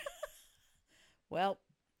shocked. Well,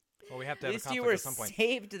 we have to at have a least you conflict were at some point.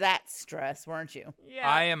 saved that stress, weren't you? Yeah.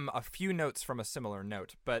 I am a few notes from a similar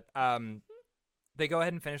note. But they go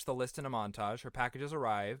ahead and finish the list in a montage. Her packages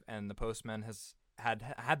arrive, and the postman has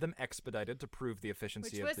had them expedited to prove the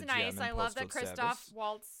efficiency Which of the was nice. GM and I love that postal Christoph service.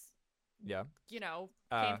 Waltz, Yeah.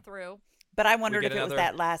 came through. But I wondered if get it was another-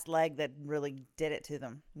 that last leg that really did it to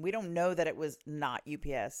them. We don't know that it was not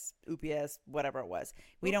UPS, whatever it was.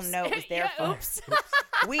 We don't know it was their fault. Oops.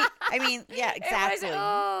 Yeah, exactly. It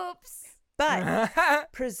was oops.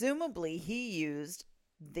 But presumably he used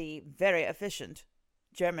the very efficient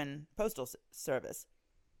German postal service.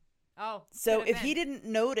 Oh. So if he didn't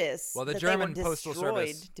notice Well, the that German they were postal destroyed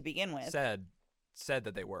service to begin with. said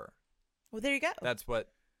that they were. Well, there you go. That's what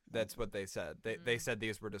they said. They said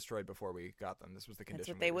these were destroyed before we got them. This was the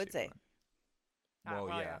condition. That's what they would say. Well,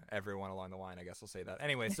 yeah, everyone along the line, I guess, will say that.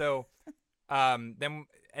 Anyway, so then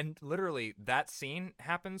and literally that scene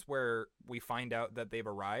happens where we find out that they've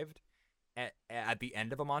arrived at the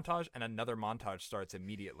end of a montage, and another montage starts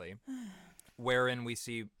immediately, wherein we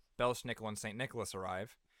see Belsnickel and St. Nicholas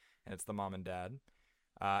arrive, and it's the mom and dad,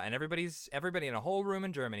 and everybody in a whole room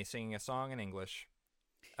in Germany singing a song in English.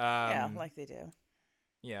 Yeah, like they do.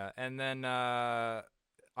 Yeah, and then I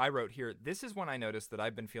wrote here, this is when I noticed that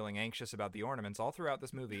I've been feeling anxious about the ornaments all throughout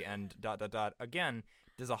this movie, and ... Again,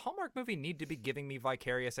 does a Hallmark movie need to be giving me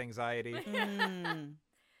vicarious anxiety?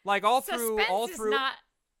 Like all through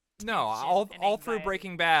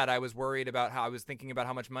Breaking Bad, I was worried about I was thinking about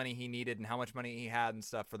how much money he needed and how much money he had and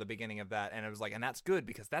stuff for the beginning of that, and it was like, and that's good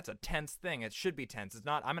because that's a tense thing. It should be tense. It's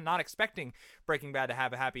not. I'm not expecting Breaking Bad to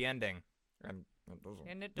have a happy ending. When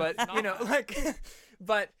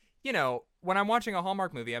I'm watching a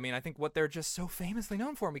Hallmark movie, I mean, I think what they're just so famously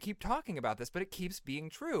known for, and we keep talking about this, but it keeps being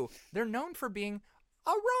true. They're known for being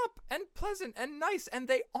a romp and pleasant and nice, and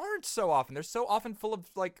they aren't so often. They're so often full of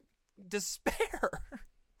like despair.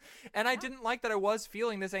 And I didn't like that I was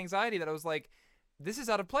feeling this anxiety that I was like, this is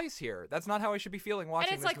out of place here. That's not how I should be feeling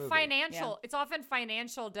watching this movie. And it's like financial. Yeah. It's often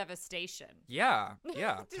financial devastation. Yeah.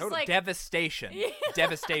 Total like, devastation. Yeah.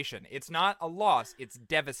 Devastation. It's not a loss. It's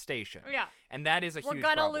devastation. Yeah. And that is a huge We're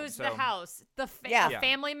problem. going to lose the house. The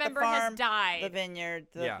family member has died. The vineyard.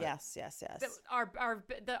 Yes.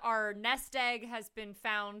 Our nest egg has been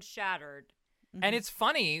found shattered. And it's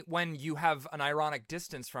funny when you have an ironic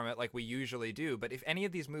distance from it like we usually do, but if any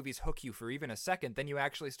of these movies hook you for even a second, then you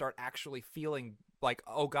actually start feeling like,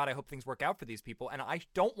 oh God, I hope things work out for these people. And I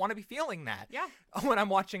don't want to be feeling that when I'm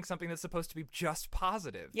watching something that's supposed to be just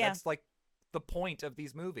positive. Yeah. That's like the point of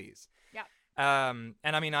these movies. Yeah. And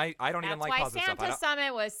I mean, I don't even like positive stuff. That's why Santa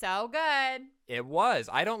Summit was so good. It was.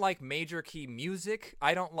 I don't like major key music.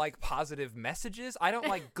 I don't like positive messages. I don't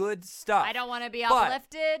like good stuff. I don't want to be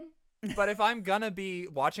uplifted. But if I'm gonna be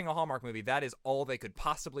watching a Hallmark movie, that is all they could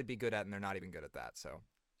possibly be good at, and they're not even good at that. So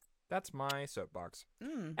that's my soapbox.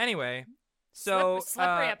 Anyway, so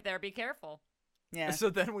slippery up there. Be careful. Yeah. So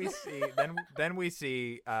then we see then we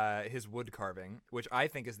see his wood carving, which I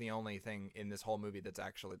think is the only thing in this whole movie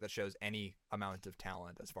that shows any amount of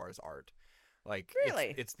talent as far as art. Like,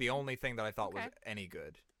 really, it's the only thing that I thought was any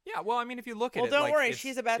good. Yeah, well, I mean, if you look at it, don't like, worry,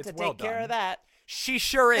 she's about to take care of that. She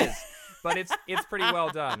sure is, but it's pretty well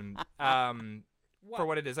done. For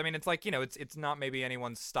what it is. I mean, it's like, it's not maybe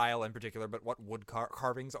anyone's style in particular, but what wood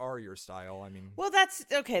carvings are your style? I mean, well, that's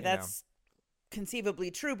okay. That's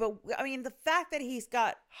conceivably true, but I mean, the fact that he's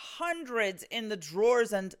got hundreds in the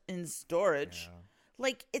drawers and in storage,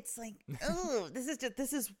 like, it's like, oh,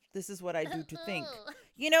 this is what I do to think.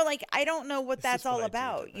 Like, I don't know what that's all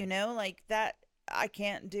about. Like that. I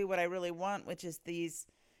can't do what I really want, which is these,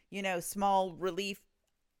 small relief.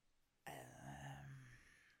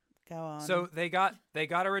 Go on. So they got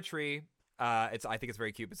her a tree. I think it's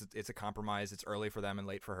very cute. It's a compromise. It's early for them and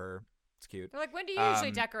late for her. It's cute. They're like, when do you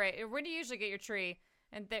usually decorate? When do you usually get your tree?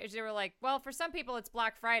 And they were like, well, for some people it's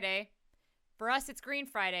Black Friday. For us, it's Green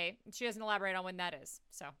Friday. She doesn't elaborate on when that is.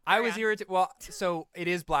 So I was irritated. Well, so it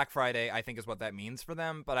is Black Friday, I think, is what that means for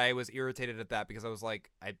them. But I was irritated at that because I was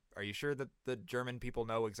like, are you sure that the German people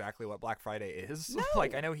know exactly what Black Friday is? No.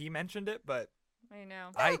 Like, I know he mentioned it, but I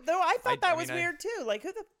know. I thought that was weird too. Like,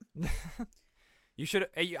 who the? You should.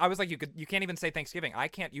 I was like, you can't even say Thanksgiving. I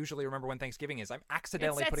can't usually remember when Thanksgiving is. I'm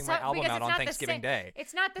accidentally putting my album out on Thanksgiving Day.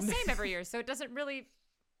 It's not the same every year, so it doesn't really.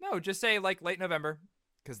 No, just say like late November,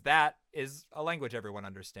 because that is a language everyone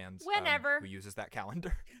understands. Whenever who uses that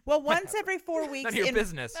calendar. Well, once every 4 weeks. None of your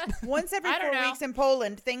business. Once every 4 weeks in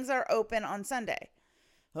Poland, things are open on Sunday.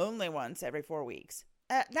 Only once every 4 weeks.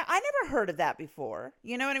 Now, I never heard of that before.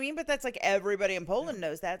 You know what I mean? But that's like everybody in Poland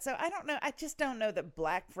knows that. So I don't know. I just don't know that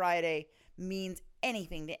Black Friday means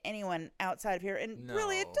anything to anyone outside of here. And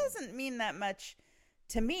really, it doesn't mean that much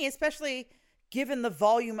to me, especially given the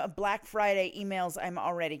volume of Black Friday emails I'm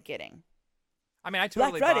already getting. I mean, I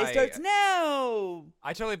totally Black Friday starts now.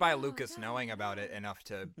 I totally buy Lucas knowing about it enough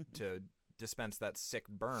to dispense that sick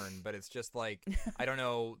burn. But it's just like, I don't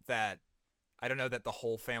know that the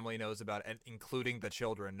whole family knows about it, including the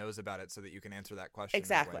children knows about it, so that you can answer that question.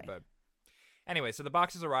 Exactly. But anyway, so the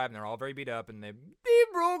boxes arrive and they're all very beat up, and they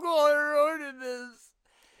broke all our ornaments.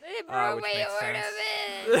 They broke my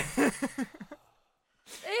ornaments.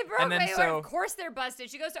 They broke my ornaments. Of course they're busted.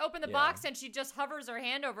 She goes to open the box and she just hovers her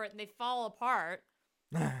hand over it and they fall apart.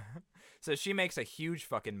 So she makes a huge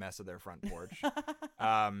fucking mess of their front porch,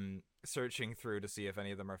 searching through to see if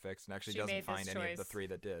any of them are fixed, and actually doesn't find any of the three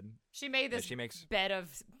that did. She made this bed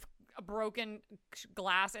of broken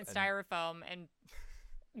glass and styrofoam and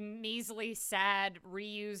measly, sad,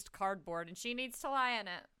 reused cardboard, and she needs to lie in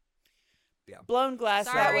it. Yeah. Blown glass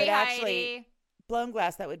Heidi. Blown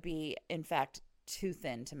glass that would be, in fact, too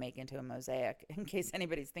thin to make into a mosaic, in case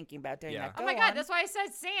anybody's thinking about doing that. Oh my God, that's why I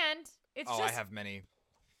said sand. I have many.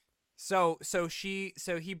 So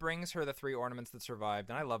he brings her the three ornaments that survived,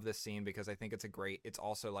 and I love this scene because I think it's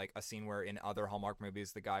also like a scene where in other Hallmark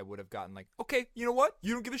movies the guy would have gotten like, okay, you know what?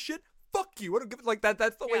 You don't give a shit? Fuck you. I don't give it like that.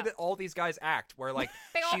 That's the way that all these guys act, where like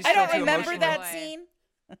she's I don't remember that scene.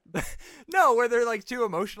 No, where they're like too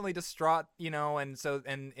emotionally distraught, and so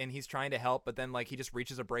and he's trying to help, but then like he just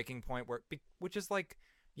reaches a breaking point which is like,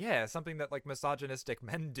 yeah, something that like misogynistic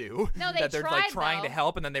men do. No, that they're like trying to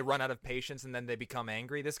help and then they run out of patience and then they become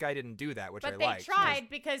angry. This guy didn't do that, which I like. But they tried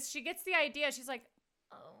because she gets the idea. She's like,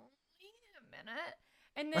 oh, wait a minute.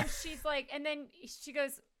 And then she's like, and then she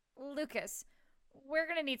goes, Lucas, we're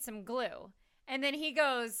going to need some glue. And then he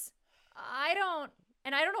goes, I don't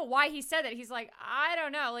know why he said that. He's like, I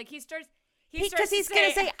don't know. Like he starts because he's going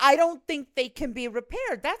to say, I don't think they can be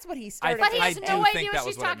repaired. That's what he started. But he has no idea what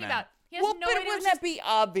she's talking about. Well, but wouldn't that be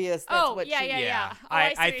obvious? That's what yeah. Oh,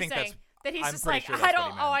 I think that's that he's just like, I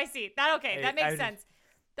don't. Oh, I see that. Okay, that makes sense.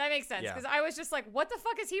 That makes sense because I was just like, what the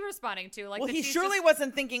fuck is he responding to? Like, well, he surely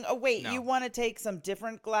wasn't thinking, oh wait, you want to take some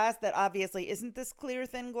different glass that obviously isn't this clear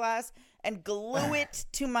thin glass and glue it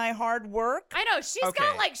to my hard work. I know she's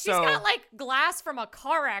got like glass from a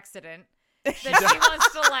car accident that she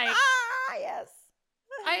wants to like. Yes.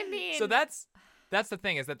 I mean, so that's the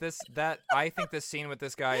thing is that I think this scene with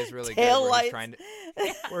this guy is really Tail good. Where he's trying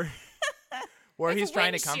to, where he's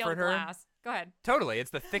trying to comfort her. Glass. Go ahead. Totally,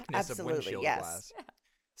 it's the thickness of windshield yes. glass.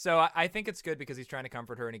 So I think it's good because he's trying to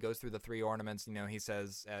comfort her, and he goes through the three ornaments. He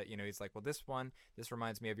says, he's like, well, this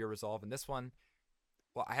reminds me of your resolve, and this one,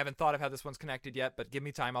 well, I haven't thought of how this one's connected yet, but give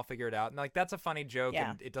me time, I'll figure it out. And like that's a funny joke,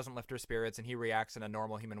 and it doesn't lift her spirits, and he reacts in a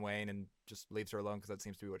normal human way and just leaves her alone because that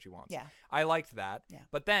seems to be what she wants. Yeah, I liked that. Yeah.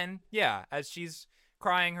 But then, as she's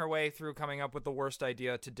crying her way through coming up with the worst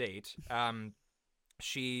idea to date,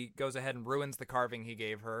 she goes ahead and ruins the carving he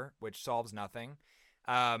gave her, which solves nothing.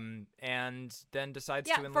 and then decides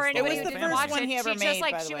to enlist for the anybody whole who didn't family. watch one it, he ever she made, just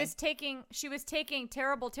like by the way. she was taking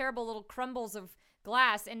terrible little crumbles of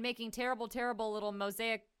glass and making terrible little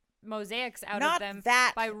mosaics out Not of them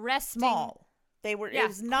that by resting. small. They were. It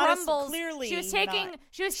was not crumbles. as clearly. She was taking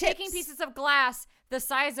chips. pieces of glass the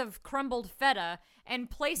size of crumbled feta and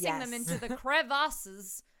placing them Yes. into the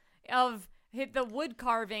crevasses of the wood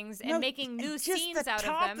carvings and making new just scenes the out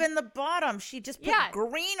top of them. and the bottom. She just put Yeah.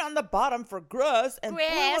 green on the bottom for grass and blue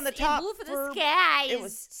on the and top blue for the skies. It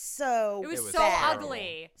was so. It was so bad.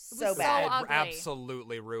 ugly. It So was bad. so It ugly.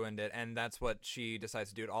 absolutely ruined it, and that's what she decides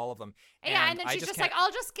to do to all of them. Yeah, and then I she's just can't- like,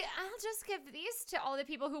 I'll just give these to all the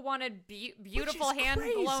people who wanted beautiful Which is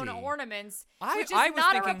hand-blown crazy. ornaments, I which is was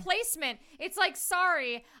not thinking- a replacement. It's like,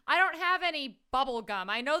 sorry, I don't have any bubble gum.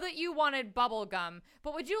 I know that you wanted bubble gum,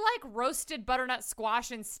 but would you like roasted butternut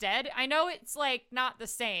squash instead? I know it's like not the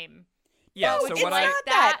same. Yeah, No, so it's what not I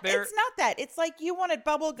that. there- It's not that. It's like you wanted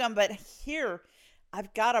bubble gum, but here,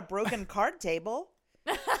 I've got a broken card table.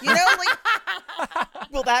 You know,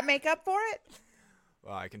 like, will that make up for it?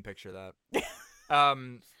 Well, I can picture that.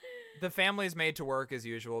 The family's made to work as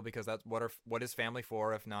usual because that's what is family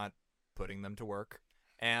for if not putting them to work.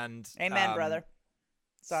 And Amen, brother.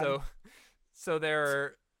 Son. So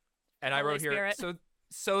they're, and I Holy wrote here, Spirit.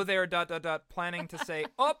 so they're ... planning to say,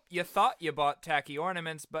 oh, you thought you bought tacky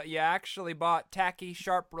ornaments, but you actually bought tacky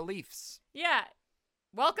sharp reliefs. Yeah.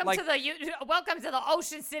 Welcome Like- to the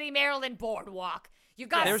Ocean City, Maryland boardwalk. You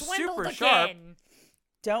got They're swindled super again. sharp.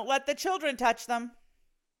 Don't let the children touch them.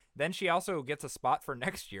 Then she also gets a spot for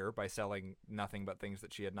next year by selling nothing but things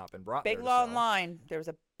that she had not been brought Big there to long sell. line. There was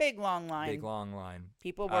a big long line. Big long line.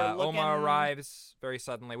 People were looking. Oma arrives very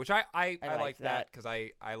suddenly, which I liked like that that. because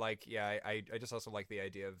I like I just also like the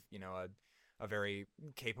idea of a very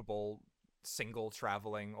capable single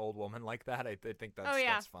traveling old woman like that. I think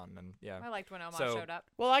that's fun and yeah. I liked when Oma So- showed up.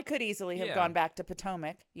 Well, I could easily have Yeah. gone back to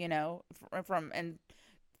Potomac, from and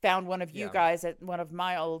found one of you Yeah. guys at one of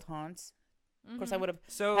my old haunts. Of course, I would have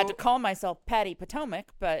So had to call myself Patty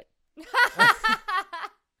Potomac, but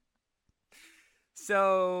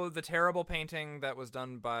So the terrible painting that was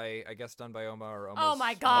done by Oma or Oma's. Oh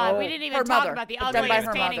my God, we Oh, didn't her even talk mother. about the Done by ugliest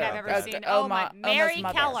her painting mother. I've ever That's seen. Oma's Mary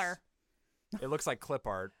mother. Keller. It looks like clip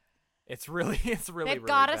art. It's really They've really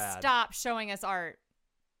gotta bad. stop showing us art.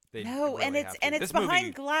 They no, and really it's have to. This behind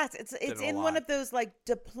movie glass. It's did a in lot. one of those like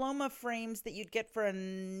diploma frames that you'd get for a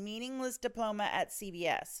meaningless diploma at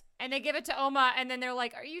CVS. And they give it to Oma, and then they're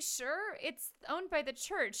like, "Are you sure it's owned by the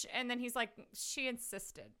church?" And then he's like, "She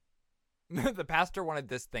insisted. The pastor wanted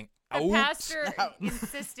this thing. The Oops. pastor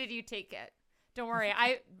insisted you take it. Don't worry,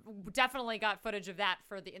 I definitely got footage of that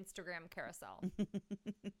for the Instagram carousel."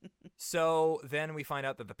 So then we find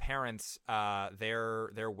out that the parents, their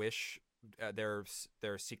wish,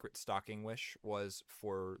 their secret stocking wish was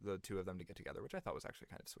for the two of them to get together, which I thought was actually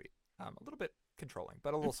kind of sweet. A little bit controlling,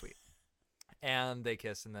 but a little sweet. And they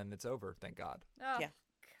kiss, and then it's over. Thank God. Oh. Yeah.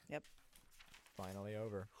 Yep. Finally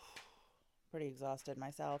over. Pretty exhausted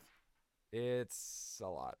myself. It's a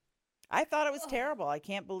lot. I thought it was terrible. I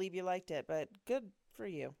can't believe you liked it, but good for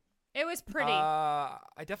you. It was pretty. I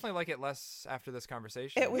definitely like it less after this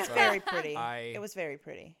conversation. It was but very pretty. I- It was very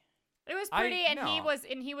pretty. It was pretty, and he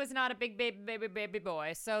no. was not a big baby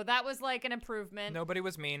boy, so that was like an improvement. Nobody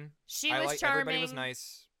was mean. She I was like- charming. Everybody was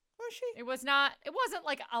nice. Was she? It wasn't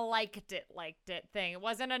like a liked it thing. It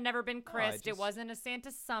wasn't a Never Been Christ. It just- wasn't a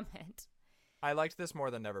Santa Summit. I liked this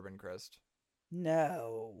more than Never Been Christ.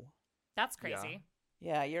 No. That's crazy.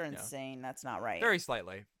 Yeah, you're insane. That's not right. Very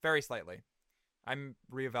slightly. Very slightly. I'm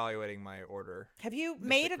reevaluating my order. Have you Mystic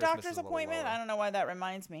made a Christmas doctor's is a little appointment? lower. I don't know why that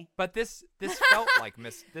reminds me. But this felt like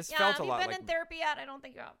this Yeah, felt have a you lot been like in therapy yet? I don't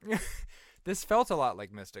think you have. this felt a lot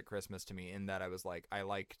like Mystic Christmas to me in that I was like I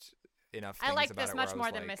liked enough things I like about this it where much I was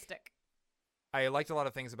more than like- Mystic. I liked a lot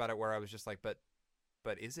of things about it where I was just like, but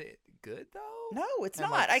is it good though? No, it's And,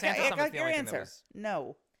 not. like, I Santa Summit's got the your only thing that answer. was-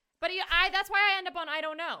 No. But that's why I end up on I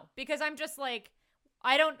don't know, because I'm just like,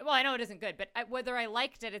 I know it isn't good, but whether I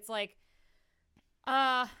liked it, it's like,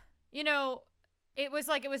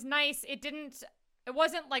 it was nice. It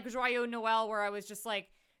wasn't like Joyeux Noel where I was just like,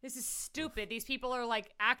 this is stupid. These people are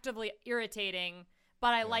like actively irritating,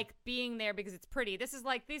 but I like being there because it's pretty. This is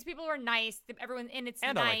like, these people are nice. Everyone, and it's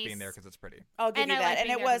And nice. I like being there because it's pretty. I'll give And you I that. like And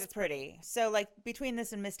being it there 'cause was it's pretty. So, like, between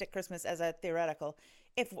this and Mystic Christmas as a theoretical,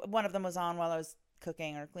 if one of them was on while I was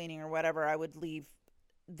cooking or cleaning or whatever, I would leave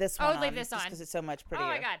this one I would leave this just on. because it's so much prettier. Oh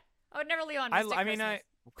my God. I would never leave on I Mystic mean, Christmas.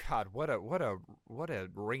 God, what a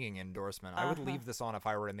ringing endorsement. I would leave this on if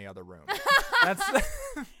I were in the other room. That's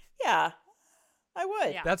Yeah, I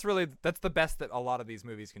would. Yeah. that's the best that a lot of these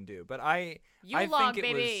movies can do. But I Log, think it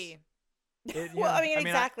baby. Well, I mean,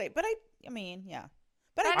 exactly. But I mean, yeah.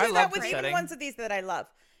 But I do that with even ones of these that I love.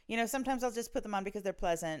 Sometimes I'll just put them on because they're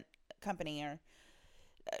pleasant company or,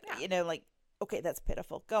 like, okay, that's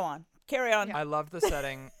pitiful. Go on. Carry on. I love the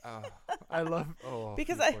setting.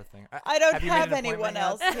 Because I don't have anyone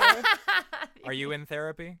else here. Are you in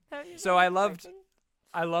therapy? So I loved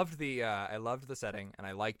the setting, and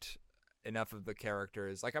I liked enough of the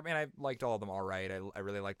characters. Like, I mean, I liked all of them all right. I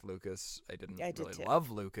really liked Lucas. I did really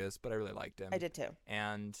love Lucas, but I really liked him. I did too.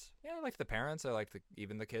 And yeah, I liked the parents. I liked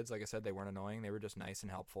even the kids. Like I said, they weren't annoying. They were just nice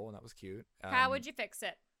and helpful, and that was cute. How would you fix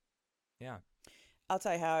it? Yeah. I'll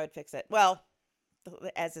tell you how I would fix it. Well,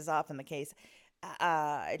 as is often the case,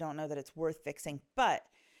 I don't know that it's worth fixing, but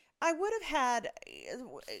I would have had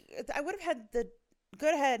the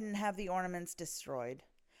go ahead and have the ornaments destroyed.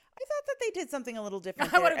 I thought that they did something a little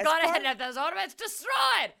different. I would have gone ahead and have those ornaments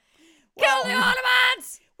destroyed. Kill the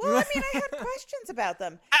ornaments. Well, I mean, I had questions about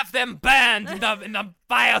them. Have them burned in the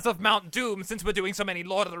fires of Mount Doom, since we're doing so many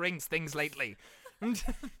Lord of the Rings things lately.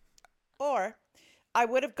 Or I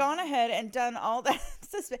would have gone ahead and done all that.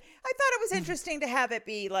 I thought it was interesting to have it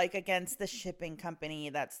be like against the shipping company.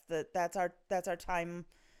 That's our time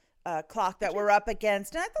clock that we're up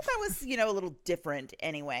against, and I thought that was a little different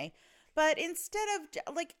anyway. But instead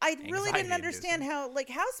of like, I really didn't understand how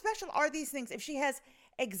special are these things? If she has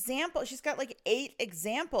examples, she's got like 8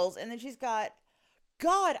 examples, and then she's got,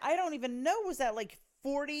 God, I don't even know, was that like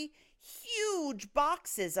 40 huge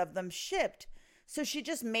boxes of them shipped? So she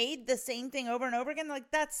just made the same thing over and over again.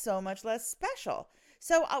 Like, that's so much less special.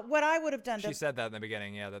 So what I would have done, she said that in the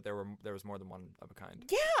beginning, yeah, that there was more than one of a kind.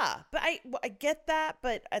 Yeah, but I get that,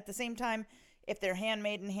 but at the same time, if they're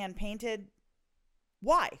handmade and hand painted,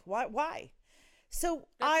 why? So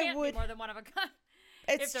there can't be more than one of a kind.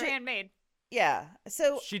 If they're handmade. Yeah.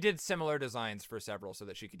 So she did similar designs for several so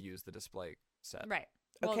that she could use the display set. Right.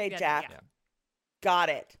 Okay, Jack. Yeah. Got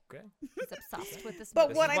it. Okay. He's obsessed with this. But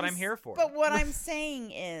this is what I'm here for. But what I'm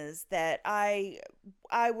saying is that I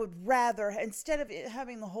would rather, instead of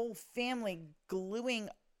having the whole family gluing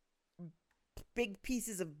big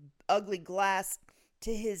pieces of ugly glass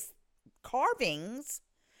to his carvings.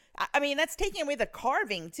 I mean, that's taking away the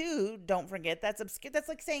carving too. Don't forget, that's obscure. That's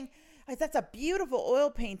like saying, that's a beautiful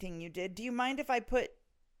oil painting you did. Do you mind if I put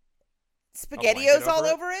SpaghettiOs all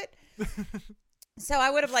over it? So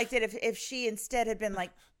I would have liked it if she instead had been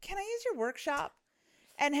like, can I use your workshop?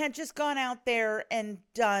 And had just gone out there and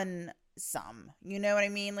done some. You know what I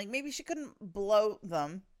mean? Like, maybe she couldn't blow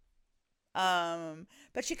them.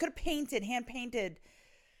 But she could have hand painted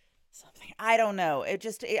something. I don't know.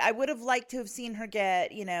 I would have liked to have seen her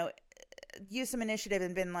get, use some initiative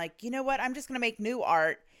and been like, you know what? I'm just going to make new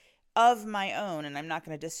art of my own, and I'm not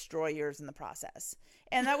going to destroy yours in the process.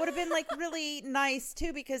 And that would have been like really nice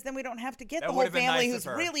too, because then we don't have to get the whole family who's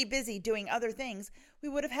really busy doing other things. We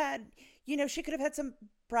would have had, she could have had some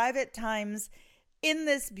private times in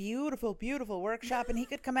this beautiful, beautiful workshop, and he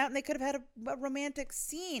could come out and they could have had a romantic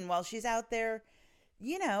scene while she's out there,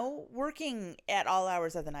 working at all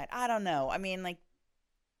hours of the night. I don't know. I mean, like,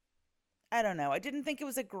 I don't know. I didn't think it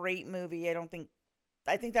was a great movie.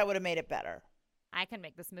 I think that would have made it better. I can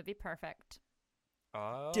make this movie perfect.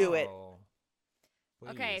 Oh. Do it.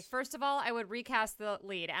 Please. Okay, first of all, I would recast the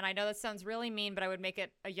lead, and I know that sounds really mean, but I would make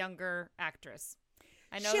it a younger actress.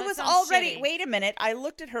 I know she that was sounds already. shitty. Wait a minute! I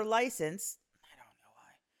looked at her license. I don't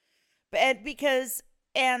know why,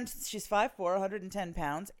 and she's 5'4", 110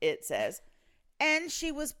 pounds. It says, and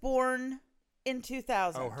she was born in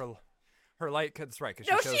 2000. Oh, her light. That's right, because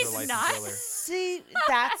No, she chose she's her license not. earlier. See,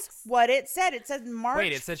 that's what it said. It said March.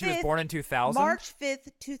 Wait, it said she was born in 2000. March 5th,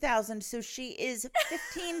 2000. So she is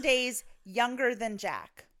 15 days younger than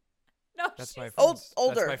Jack. No, that's my friend's,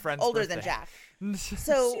 older. That's my friend's older birthday. than Jack.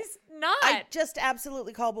 So she's not. I just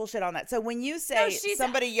absolutely call bullshit on that. So when you say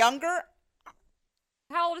somebody younger,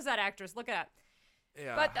 how old is that actress? Look it up.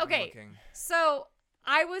 Yeah, but okay. So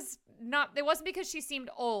I was not. It wasn't because she seemed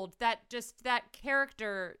old. That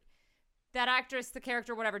character. That actress, the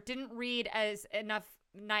character, whatever, didn't read as enough.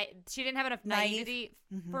 She didn't have enough naivety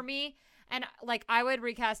for me. And like, I would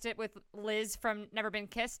recast it with Liz from Never Been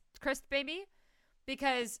Kissed Baby,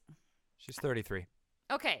 because she's 33.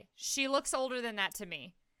 Okay, she looks older than that to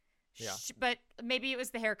me. Yeah, but maybe it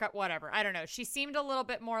was the haircut. Whatever, I don't know. She seemed a little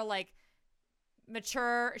bit more like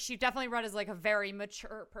mature. She definitely read as like a very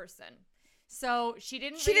mature person. So she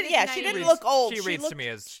didn't. She didn't look old. She reads to me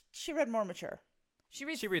as she read more mature. She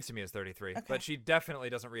reads to me as 33, but she definitely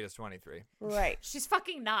doesn't read as 23. Right. She's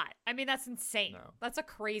fucking not. I mean, that's insane. No. That's a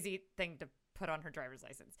crazy thing to put on her driver's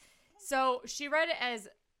license. So she read it as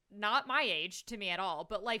not my age to me at all,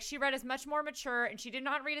 but like she read as much more mature, and she did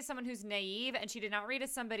not read as someone who's naive, and she did not read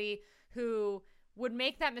as somebody who would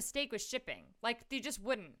make that mistake with shipping. Like they just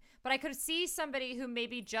wouldn't. But I could see somebody who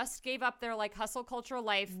maybe just gave up their like hustle culture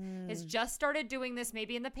life, has just started doing this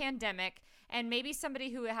maybe in the pandemic, and maybe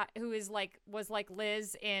somebody who is like was like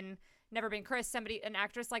Liz in Never Been Chris, an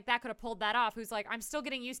actress like that could have pulled that off, who's like, I'm still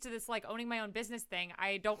getting used to this like owning my own business thing.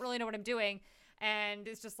 I don't really know what I'm doing, and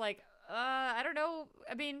it's just like I don't know.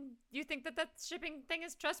 I mean, you think that shipping thing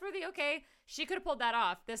is trustworthy? Okay, she could have pulled that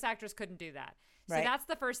off. This actress couldn't do that. So that's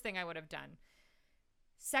the first thing I would have done.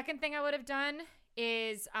 Second thing I would have done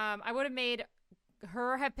is I would have made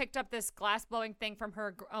her have picked up this glass blowing thing from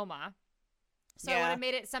her Oma. So I would have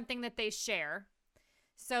made it something that they share,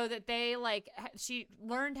 so that they like she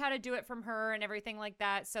learned how to do it from her and everything like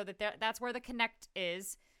that, so that that's where the connect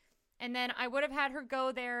is. And then I would have had her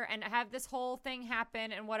go there and have this whole thing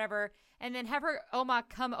happen and whatever, and then have her Oma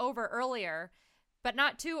come over earlier, but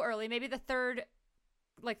not too early, maybe the third,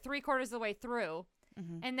 like 3/4 of the way through,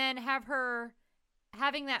 and then have her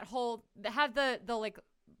having that whole have the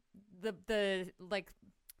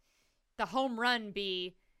home run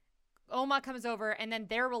be Oma comes over, and then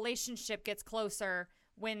their relationship gets closer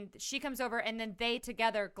when she comes over, and then they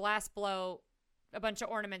together glass blow a bunch of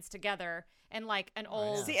ornaments together, and like an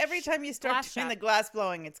old see every time you start doing the glass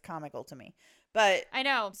blowing, it's comical to me. But I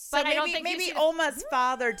know, so but I don't think maybe Oma's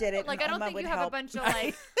father did it. Like I don't think you have a bunch of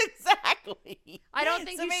like exactly. I don't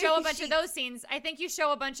think you show a bunch of those scenes. I think you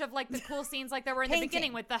show a bunch of like the cool scenes like there were in the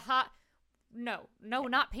beginning with the hot. No,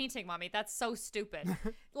 not painting, Mommy. That's so stupid.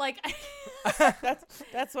 Like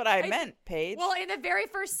that's what I meant, Paige. Well, in the very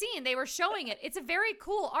first scene, they were showing it. It's a very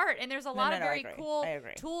cool art, and there's a lot of very cool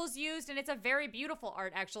tools used, and it's a very beautiful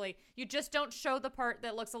art. Actually, you just don't show the part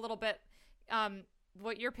that looks a little bit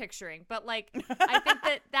what you're picturing, but like I think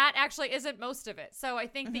that actually isn't most of it. So I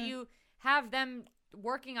think that you have them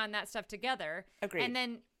working on that stuff together. Agreed. And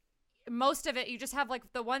then most of it, you just have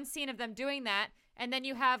like the one scene of them doing that, and then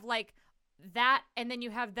you have like that, and then you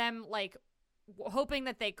have them like hoping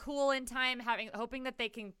that they cool in time, hoping that they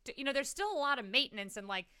can, there's still a lot of maintenance and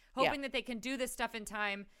like hoping that they can do this stuff in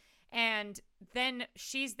time. And then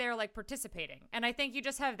she's there like participating. And I think you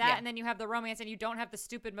just have that, and then you have the romance, and you don't have the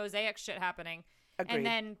stupid mosaic shit happening. Agreed. And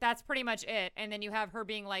then that's pretty much it. And then you have her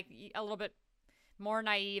being like a little bit more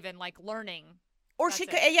naive and like learning. Or she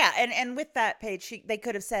could, and with that page, she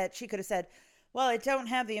could have said, well, I don't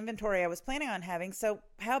have the inventory I was planning on having, so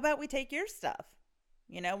how about we take your stuff?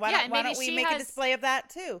 Why don't we make a display of that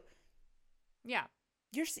too? Yeah.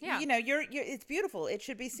 It's beautiful. It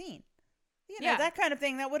should be seen. That kind of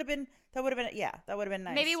thing. That would have been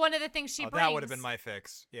nice. Maybe one of the things she brings. That would have been my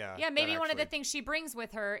fix. Yeah. Yeah, maybe one of the things she brings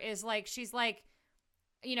with her is like, she's like,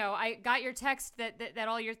 I got your text that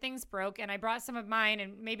all your things broke, and I brought some of mine,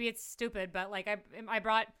 and maybe it's stupid, but like I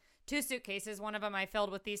brought 2 suitcases. One of them I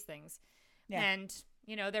filled with these things. Yeah. And,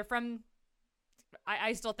 they're from,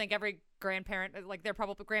 I still think every grandparent, like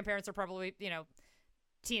grandparents are probably,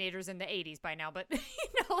 teenagers in the 80s by now. But,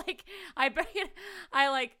 like, I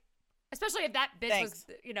like, especially if that bitch was,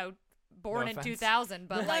 born in 2000.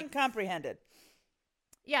 But like, uncomprehended.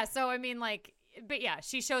 Yeah. So, I mean, like, but yeah,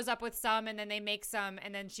 she shows up with some, and then they make some,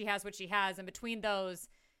 and then she has what she has. And between those,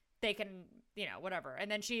 they can, whatever.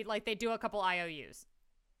 And then they do a couple IOUs.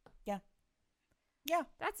 Yeah. Yeah.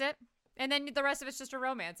 That's it. And then the rest of it's just a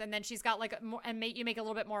romance. And then she's got like you make a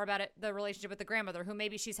little bit more about it, the relationship with the grandmother, who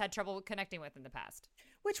maybe she's had trouble connecting with in the past.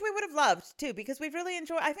 Which we would have loved too, because we've really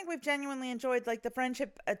enjoyed, I think we've genuinely enjoyed like the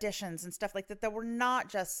friendship editions and stuff like that were not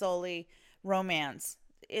just solely romance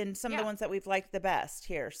in some of the ones that we've liked the best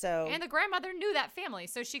here. So, and the grandmother knew that family,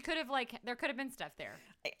 so she could have there could have been stuff there.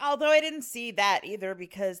 Although I didn't see that either,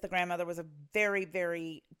 because the grandmother was a very,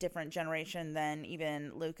 very different generation than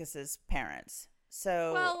even Lucas's parents.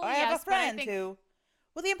 So I have a friend who.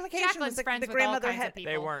 Well, the implication was the grandmother had.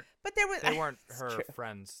 They weren't. But they weren't her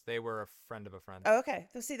friends. They were a friend of a friend. Oh, okay.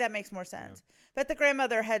 So see, that makes more sense. Yeah. But the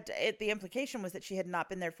grandmother the implication was that she had not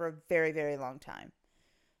been there for a very, very long time.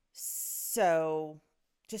 So,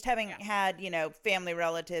 just having had family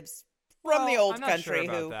relatives from the old country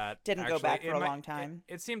who didn't go back for a long time.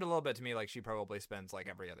 It seemed a little bit to me like she probably spends like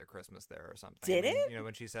every other Christmas there or something. Did it?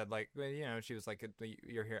 When she said like, she was like,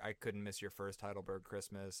 "You're here. I couldn't miss your first Heidelberg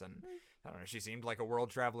Christmas," and I don't know. She seemed like a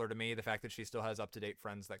world traveler to me. The fact that she still has up-to-date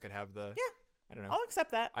friends that could have the I don't know. I'll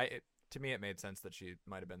accept that. To me, it made sense that she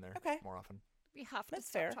might have been there more often. We have to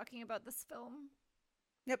start talking about this film.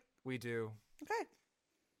 Yep, we do. Okay,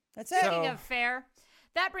 that's it. Speaking of fair.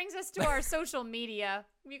 That brings us to our social media.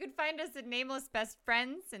 You can find us at Nameless Best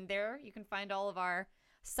Friends, and there you can find all of our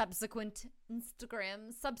subsequent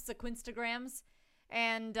Instagrams.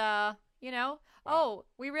 And,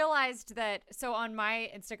 we realized that, so on my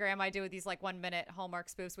Instagram, I do these like 1 minute Hallmark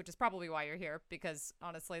spoofs, which is probably why you're here, because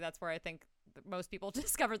honestly, that's where I think most people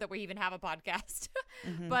discovered that we even have a podcast.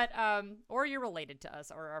 But, or you're related to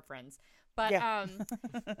us or our friends. But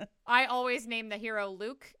I always name the hero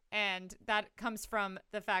Luke, and that comes from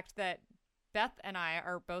the fact that Beth and I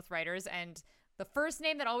are both writers, and the first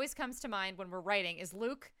name that always comes to mind when we're writing is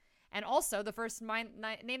Luke. And also the first name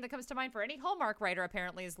that comes to mind for any Hallmark writer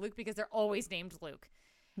apparently is Luke, because they're always named Luke.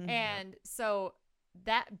 And so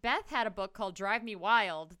that Beth had a book called Drive Me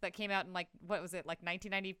Wild that came out in like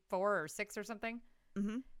 1994 or 6 or something.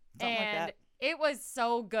 Something and like that. It was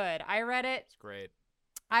so good. I read it. It's great.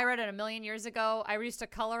 I read it a million years ago. I used to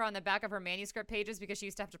color on the back of her manuscript pages because she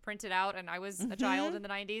used to have to print it out, and I was a child in the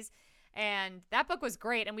 90s. And that book was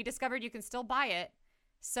great, and we discovered you can still buy it.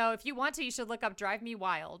 So if you want to, you should look up Drive Me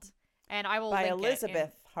Wild, and I will by link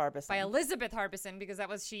Elizabeth Harbison. By Elizabeth Harbison, because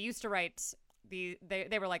she used to write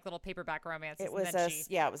they were like little paperback romances. It was and then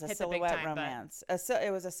it was a silhouette romance.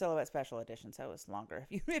 It was a silhouette special edition, so it was longer.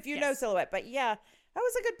 If you know silhouette, but yeah, that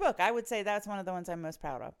was a good book. I would say that's one of the ones I'm most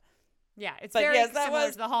proud of. Yeah, it's very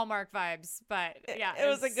similar to the Hallmark vibes, but yeah, it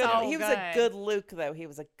was a good. So he was a good Luke, though. He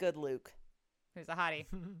was a good Luke. He was a hottie.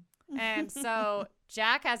 And so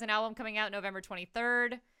Jack has an album coming out November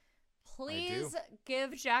 23rd. Please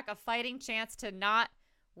give Jack a fighting chance to not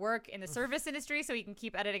work in the service industry so he can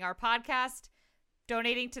keep editing our podcast,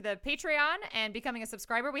 donating to the Patreon, and becoming a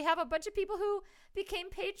subscriber. We have a bunch of people who became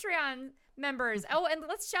Patreon members. Oh, and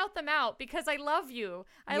let's shout them out because I love you.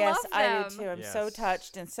 I love them. I do too. I'm so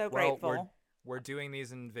touched and so grateful. We're doing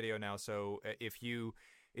these in video now, so if you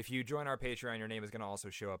join our Patreon, your name is going to also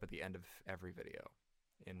show up at the end of every video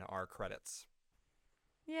in our credits.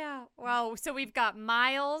 Yeah. Well, so we've got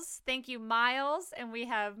Miles. Thank you, Miles. And we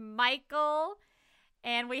have Michael.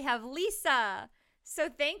 And we have Lisa. So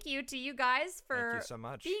thank you to you guys for so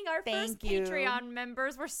much. Being our first Patreon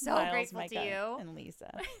members. We're so grateful Micah, to you. And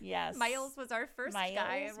Lisa. Yes. Miles was our first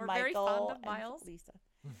guy, and we're very fond of Miles. Lisa.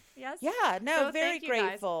 Yes. Yeah, no, so very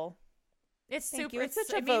grateful. It's super.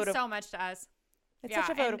 It means so much to us. It's such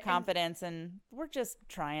a vote of confidence, and we're just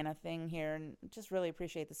trying a thing here and just really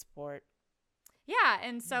appreciate the support. Yeah,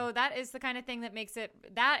 and so that is the kind of thing that makes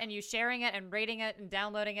it, that and you sharing it and rating it and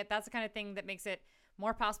downloading it, that's the kind of thing that makes it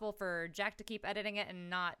more possible for Jack to keep editing it and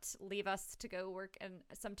not leave us to go work in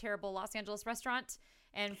some terrible Los Angeles restaurant,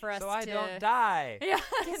 and for us so I don't die. Yeah,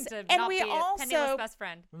 and not be a penniless best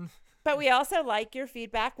friend. But we also like your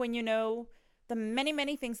feedback when you know the many,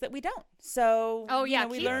 many things that we don't. So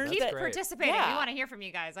we learned keep participating. We want to hear from you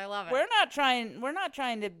guys. I love it. We're not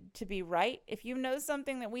trying to be right. If you know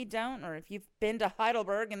something that we don't, or if you've been to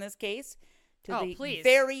Heidelberg in this case, to the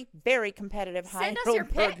very, very competitive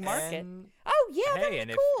Heidelberg market. That'd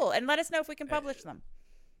be cool. And let us know if we can publish them.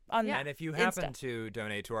 And if you happen to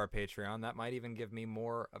donate to our Patreon, that might even give me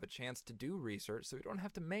more of a chance to do research so we don't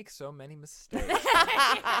have to make so many mistakes.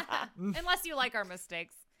 Unless you like our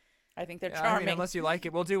mistakes. I think they're charming. I mean, unless you like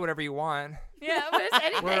it, we'll do whatever you want. Yeah, but it's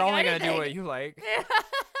anything. We're only going to do what you like.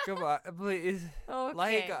 Come on, please. Okay.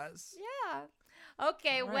 Like us. Yeah.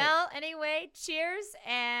 Okay, well, anyway, cheers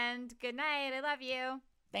and good night. I love you.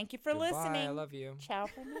 Thank you for listening. I love you. Ciao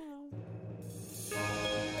for now.